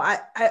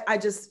 I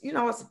just,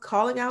 I was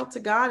calling out to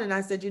God, and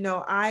I said,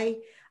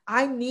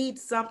 I need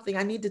something.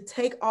 I need to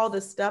take all the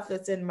stuff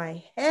that's in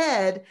my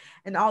head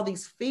and all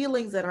these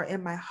feelings that are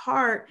in my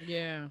heart.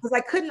 Yeah. Because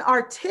I couldn't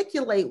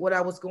articulate what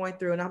I was going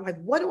through. And I'm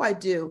like, what do I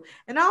do?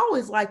 And I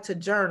always like to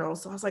journal.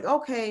 So I was like,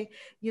 okay,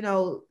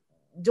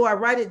 do I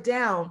write it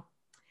down?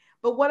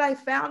 But what I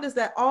found is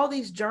that all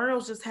these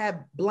journals just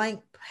have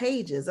blank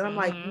pages. And I'm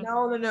like,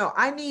 no.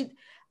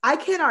 I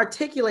can't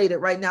articulate it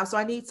right now. So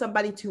I need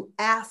somebody to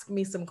ask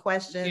me some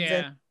questions.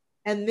 Yeah.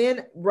 And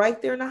then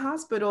right there in the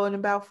hospital, in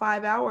about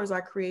 5 hours,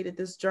 I created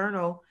this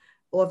journal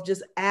of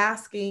just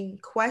asking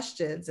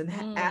questions and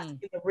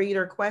asking the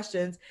reader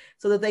questions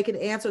so that they can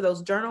answer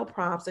those journal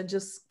prompts and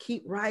just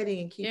keep writing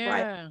and keep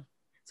writing.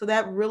 So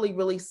that really,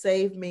 really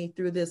saved me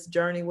through this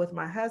journey with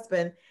my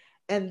husband.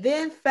 And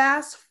then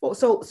fast forward,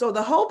 so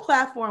the whole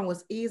platform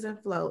was Ease and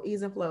Flow.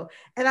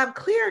 And I'm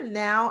clear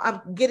now,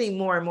 I'm getting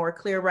more and more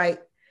clear, right,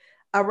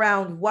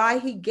 around why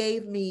he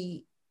gave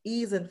me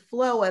Ease and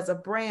Flow as a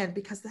brand,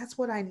 because that's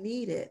what I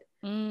needed.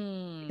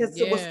 Because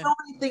there was so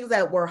many things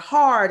that were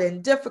hard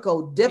and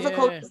difficult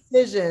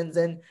decisions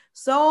and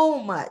so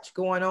much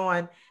going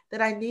on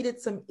that I needed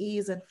some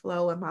ease and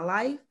flow in my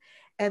life.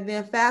 And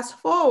then fast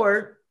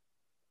forward,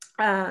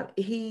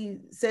 he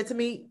said to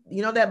me,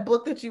 that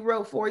book that you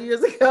wrote 4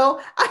 years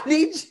ago, I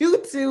need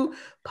you to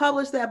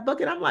publish that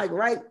book. And I'm like,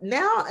 right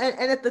now.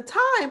 And at the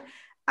time,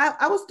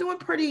 I was doing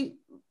pretty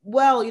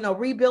well,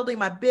 rebuilding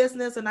my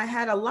business. And I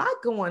had a lot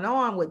going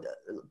on with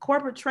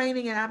corporate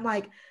training. And I'm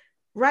like,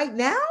 right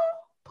now,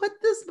 put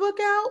this book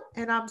out.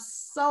 And I'm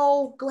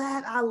so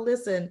glad I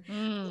listened.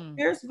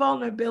 Fierce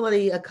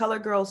Vulnerability, A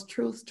Colored Girl's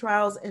Truths,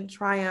 Trials, and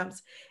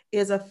Triumphs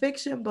is a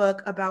fiction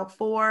book about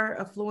 4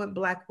 affluent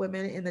Black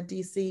women in the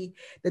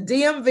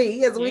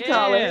DMV, as we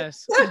call it,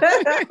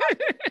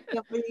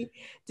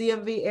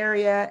 DMV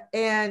area,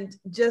 and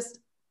just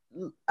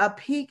a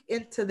peek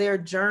into their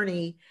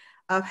journey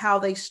of how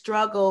they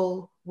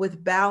struggle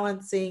with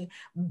balancing,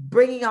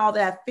 bringing all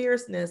that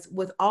fierceness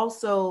with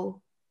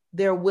also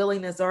their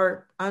willingness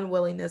or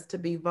unwillingness to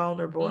be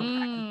vulnerable and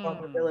practice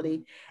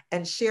vulnerability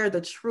and share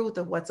the truth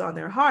of what's on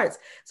their hearts.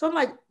 So I'm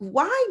like,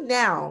 why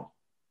now?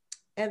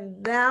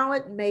 And now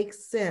it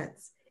makes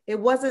sense. It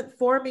wasn't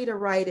for me to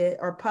write it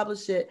or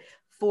publish it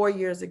 4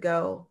 years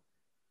ago.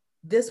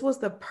 This was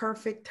the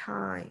perfect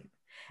time.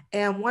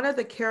 And one of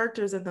the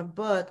characters in the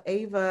book,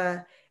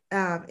 Ava,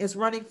 is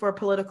running for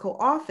political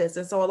office.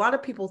 And so a lot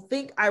of people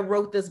think I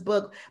wrote this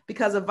book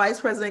because of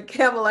Vice President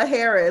Kamala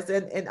Harris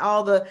and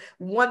all the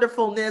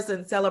wonderfulness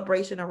and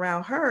celebration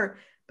around her.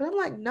 But I'm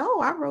like,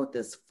 no, I wrote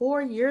this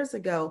 4 years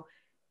ago.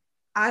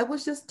 I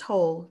was just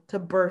told to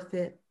birth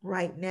it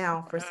right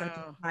now for such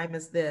a time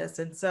as this.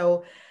 And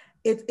so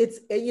it's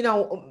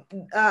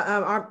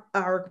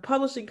our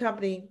publishing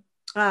company,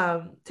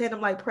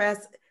 Tandem Light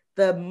Press,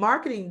 the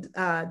marketing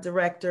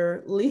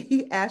director,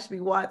 Lee Ashby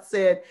Watts,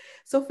 said,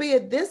 Sophia,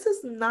 this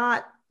is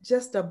not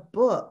just a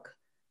book.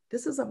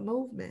 This is a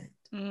movement.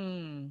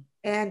 And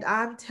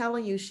I'm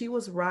telling you, she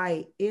was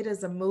right. It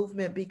is a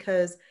movement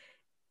because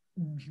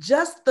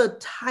just the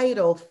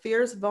title,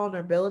 Fierce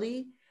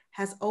Vulnerability,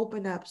 has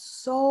opened up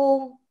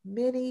so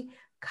many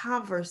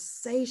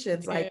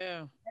conversations. Like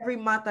every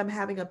month I'm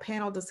having a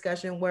panel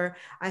discussion where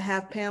I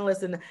have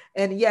panelists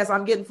and yes,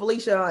 I'm getting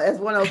Felicia as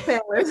one of those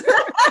panelists.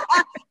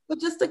 But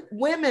just the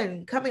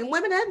women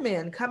and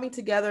men coming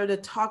together to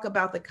talk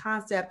about the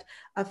concept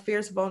of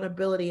fierce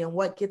vulnerability and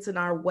what gets in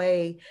our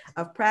way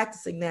of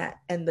practicing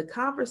that. And the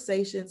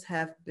conversations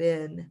have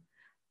been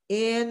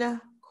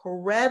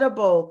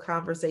incredible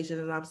conversations.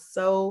 And I'm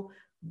so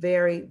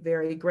very,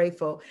 very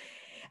grateful.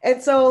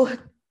 And so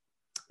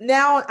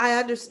now I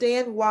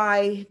understand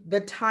why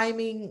the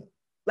timing,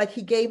 like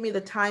he gave me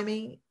the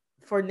timing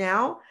for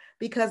now,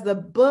 because the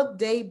book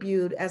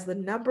debuted as the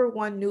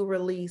 #1 new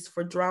release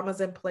for dramas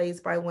and plays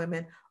by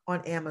women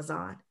on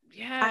Amazon.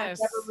 Yes. I've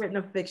never written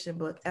a fiction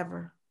book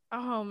ever.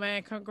 Oh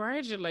man,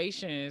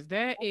 congratulations.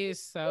 That is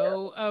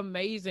so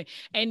amazing.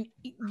 And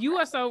you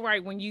are so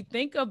right. When you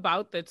think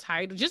about the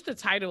title, just the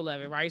title of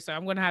it, right? So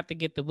I'm going to have to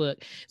get the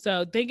book.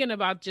 So thinking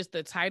about just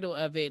the title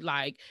of it,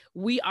 like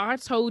we are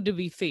told to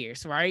be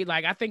fierce, right?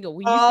 Like I think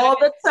when you all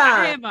the time,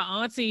 I have an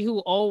auntie who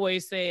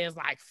always says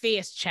like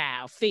fierce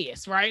child,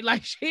 fierce, right?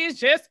 Like she's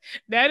just,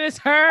 that is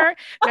her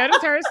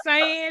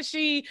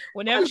saying.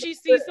 Whenever she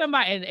sees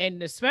somebody,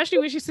 and especially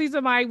when she sees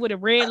somebody with a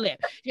red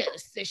lip,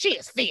 she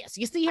is fierce.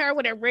 You see her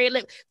with a red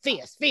lip,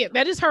 fierce.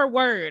 That is her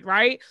word,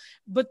 right?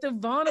 But the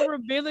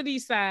vulnerability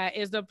side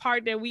is the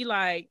part that we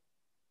like,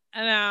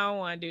 and I don't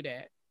want to do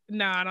that.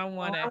 No, I don't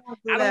want to.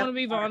 I don't want to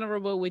be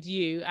vulnerable with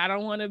you.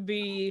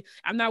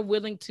 I'm not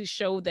willing to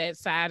show that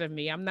side of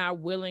me. I'm not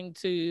willing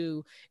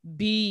to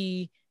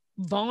be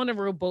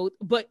vulnerable,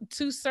 but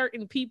to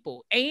certain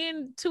people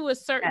and to a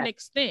certain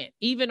extent,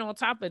 even on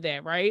top of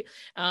that, right?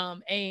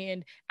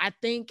 And I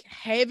think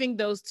having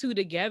those two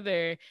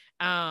together,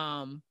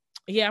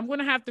 yeah, I'm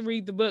gonna have to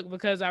read the book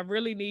because I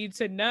really need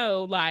to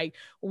know like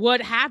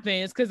what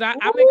happens, because I'm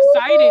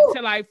excited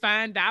to like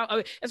find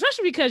out,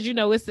 especially because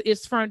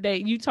it's front day.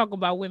 You talk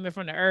about women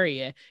from the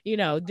area,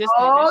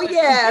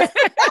 yes.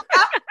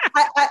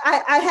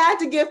 I had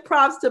to give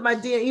props to my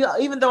DM,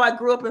 even though I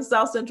grew up in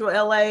South Central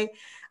LA.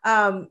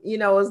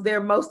 Was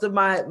there most of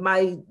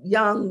my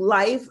young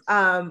life.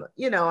 I'm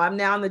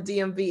now in the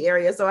DMV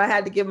area, so I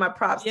had to give my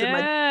props to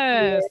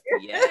my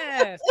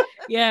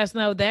yes.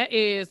 No, that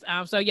is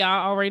so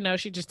y'all already know,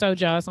 she just told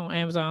y'all it's on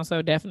Amazon,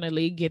 so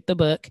definitely get the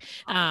book.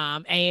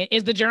 And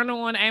is the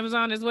journal on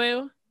Amazon as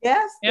well?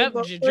 Yes. Yep.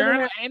 The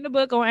journal and the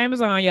book on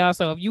Amazon, y'all.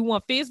 So if you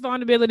want fierce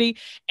vulnerability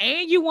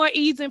and you want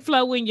ease and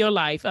flow in your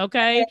life,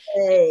 okay,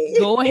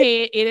 go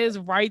ahead. It is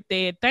right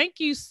there. Thank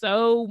you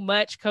so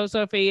much, Coach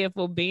Sophia,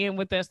 for being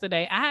with us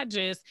today. I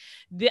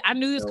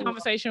knew this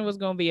conversation was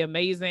going to be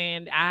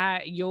amazing.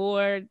 I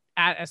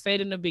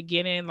said in the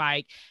beginning,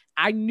 like,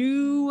 I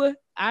knew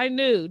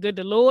that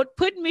the Lord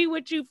put me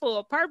with you for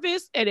a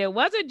purpose, and it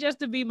wasn't just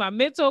to be my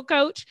mentor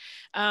coach.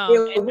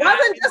 It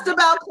wasn't just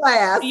about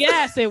class.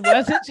 Yes, it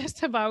wasn't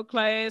just about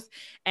class.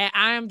 And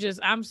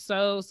I'm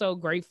so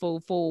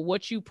grateful for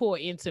what you pour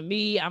into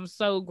me. I'm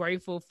so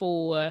grateful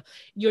for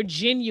your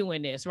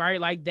genuineness, right?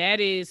 Like that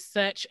is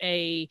such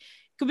a,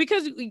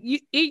 because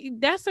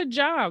that's a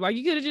job. Like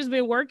you could have just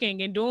been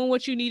working and doing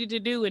what you needed to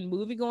do and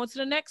moving on to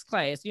the next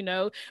class,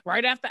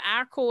 right after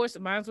our course.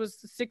 Mine was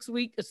 6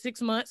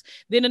 months.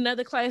 Then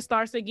another class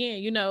starts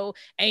again,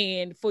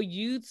 and for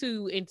you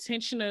to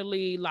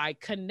intentionally like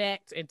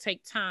connect and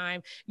take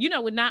time,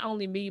 with not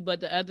only me, but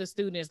the other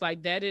students,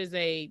 like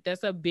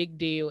that's a big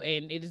deal.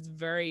 And it is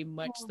very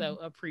much so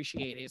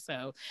appreciated.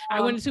 So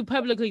I wanted to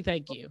publicly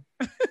thank you.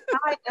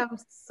 I am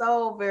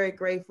so very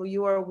grateful.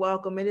 You are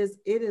welcome. It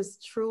is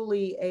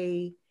truly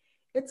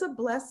it's a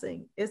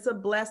blessing. It's a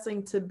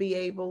blessing to be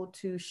able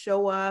to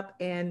show up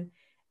and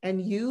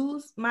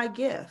use my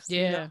gifts.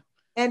 Yeah.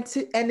 And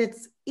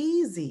it's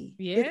easy.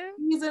 Yeah. It's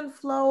ease and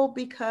flow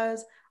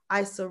because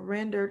I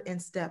surrendered and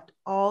stepped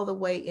all the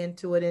way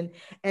into it.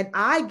 And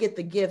I get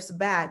the gifts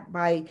back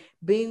by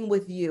being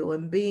with you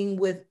and being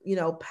with,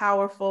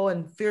 powerful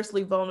and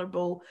fiercely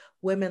vulnerable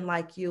women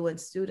like you and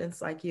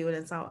students like you.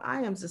 And so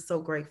I am just so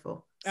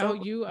grateful.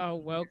 You are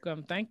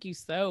welcome. Thank you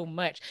so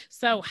much.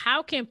 So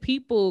how can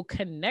people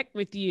connect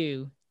with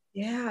you?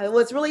 Yeah, it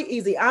was really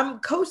easy. I'm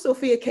Coach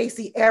Sophia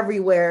Casey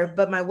everywhere,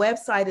 but my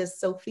website is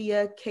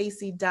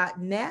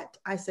sophiacasey.net.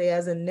 I say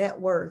as in net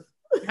worth.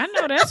 I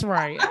know that's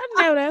right. I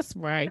know that's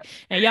right.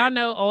 And y'all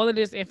know all of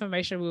this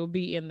information will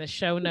be in the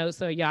show notes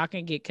so y'all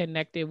can get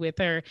connected with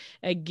her.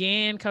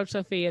 Again, Coach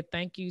Sophia,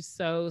 thank you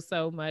so,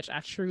 so much. I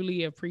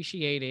truly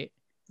appreciate it.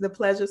 The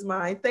pleasure's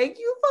mine. Thank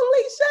you,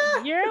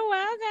 Felicia. You're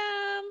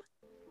welcome.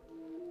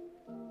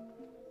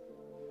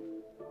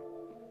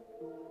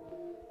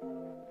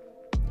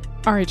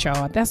 All right,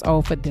 y'all, that's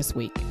all for this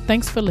week.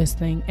 Thanks for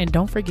listening, and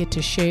don't forget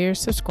to share,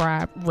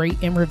 subscribe, rate,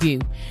 and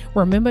review.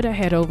 Remember to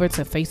head over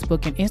to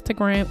Facebook and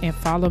Instagram and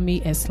follow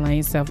me at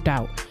Slaying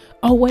Self-Doubt.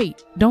 Oh,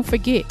 wait, don't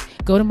forget,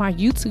 go to my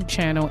YouTube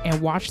channel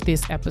and watch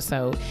this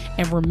episode,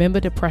 and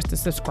remember to press the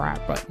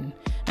subscribe button.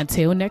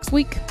 Until next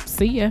week,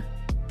 see ya.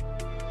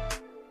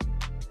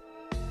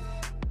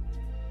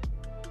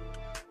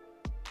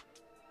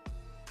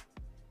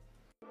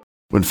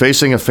 When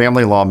facing a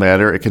family law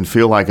matter, it can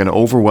feel like an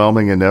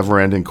overwhelming and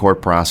never-ending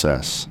court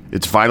process.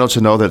 It's vital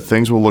to know that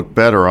things will look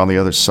better on the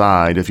other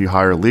side if you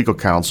hire legal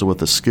counsel with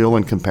the skill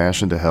and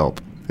compassion to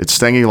help. At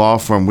Stengy Law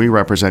Firm, we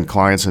represent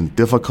clients in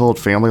difficult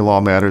family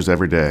law matters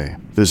every day.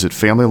 Visit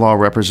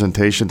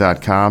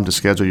FamilyLawRepresentation.com to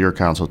schedule your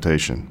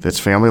consultation. That's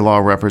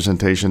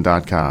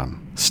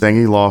FamilyLawRepresentation.com.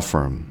 Stengy Law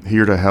Firm,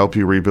 here to help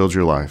you rebuild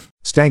your life.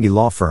 Stengy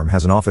Law Firm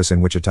has an office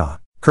in Wichita.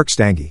 Kirk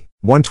Stengy,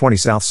 120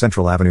 South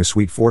Central Avenue,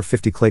 Suite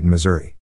 450, Clayton, Missouri.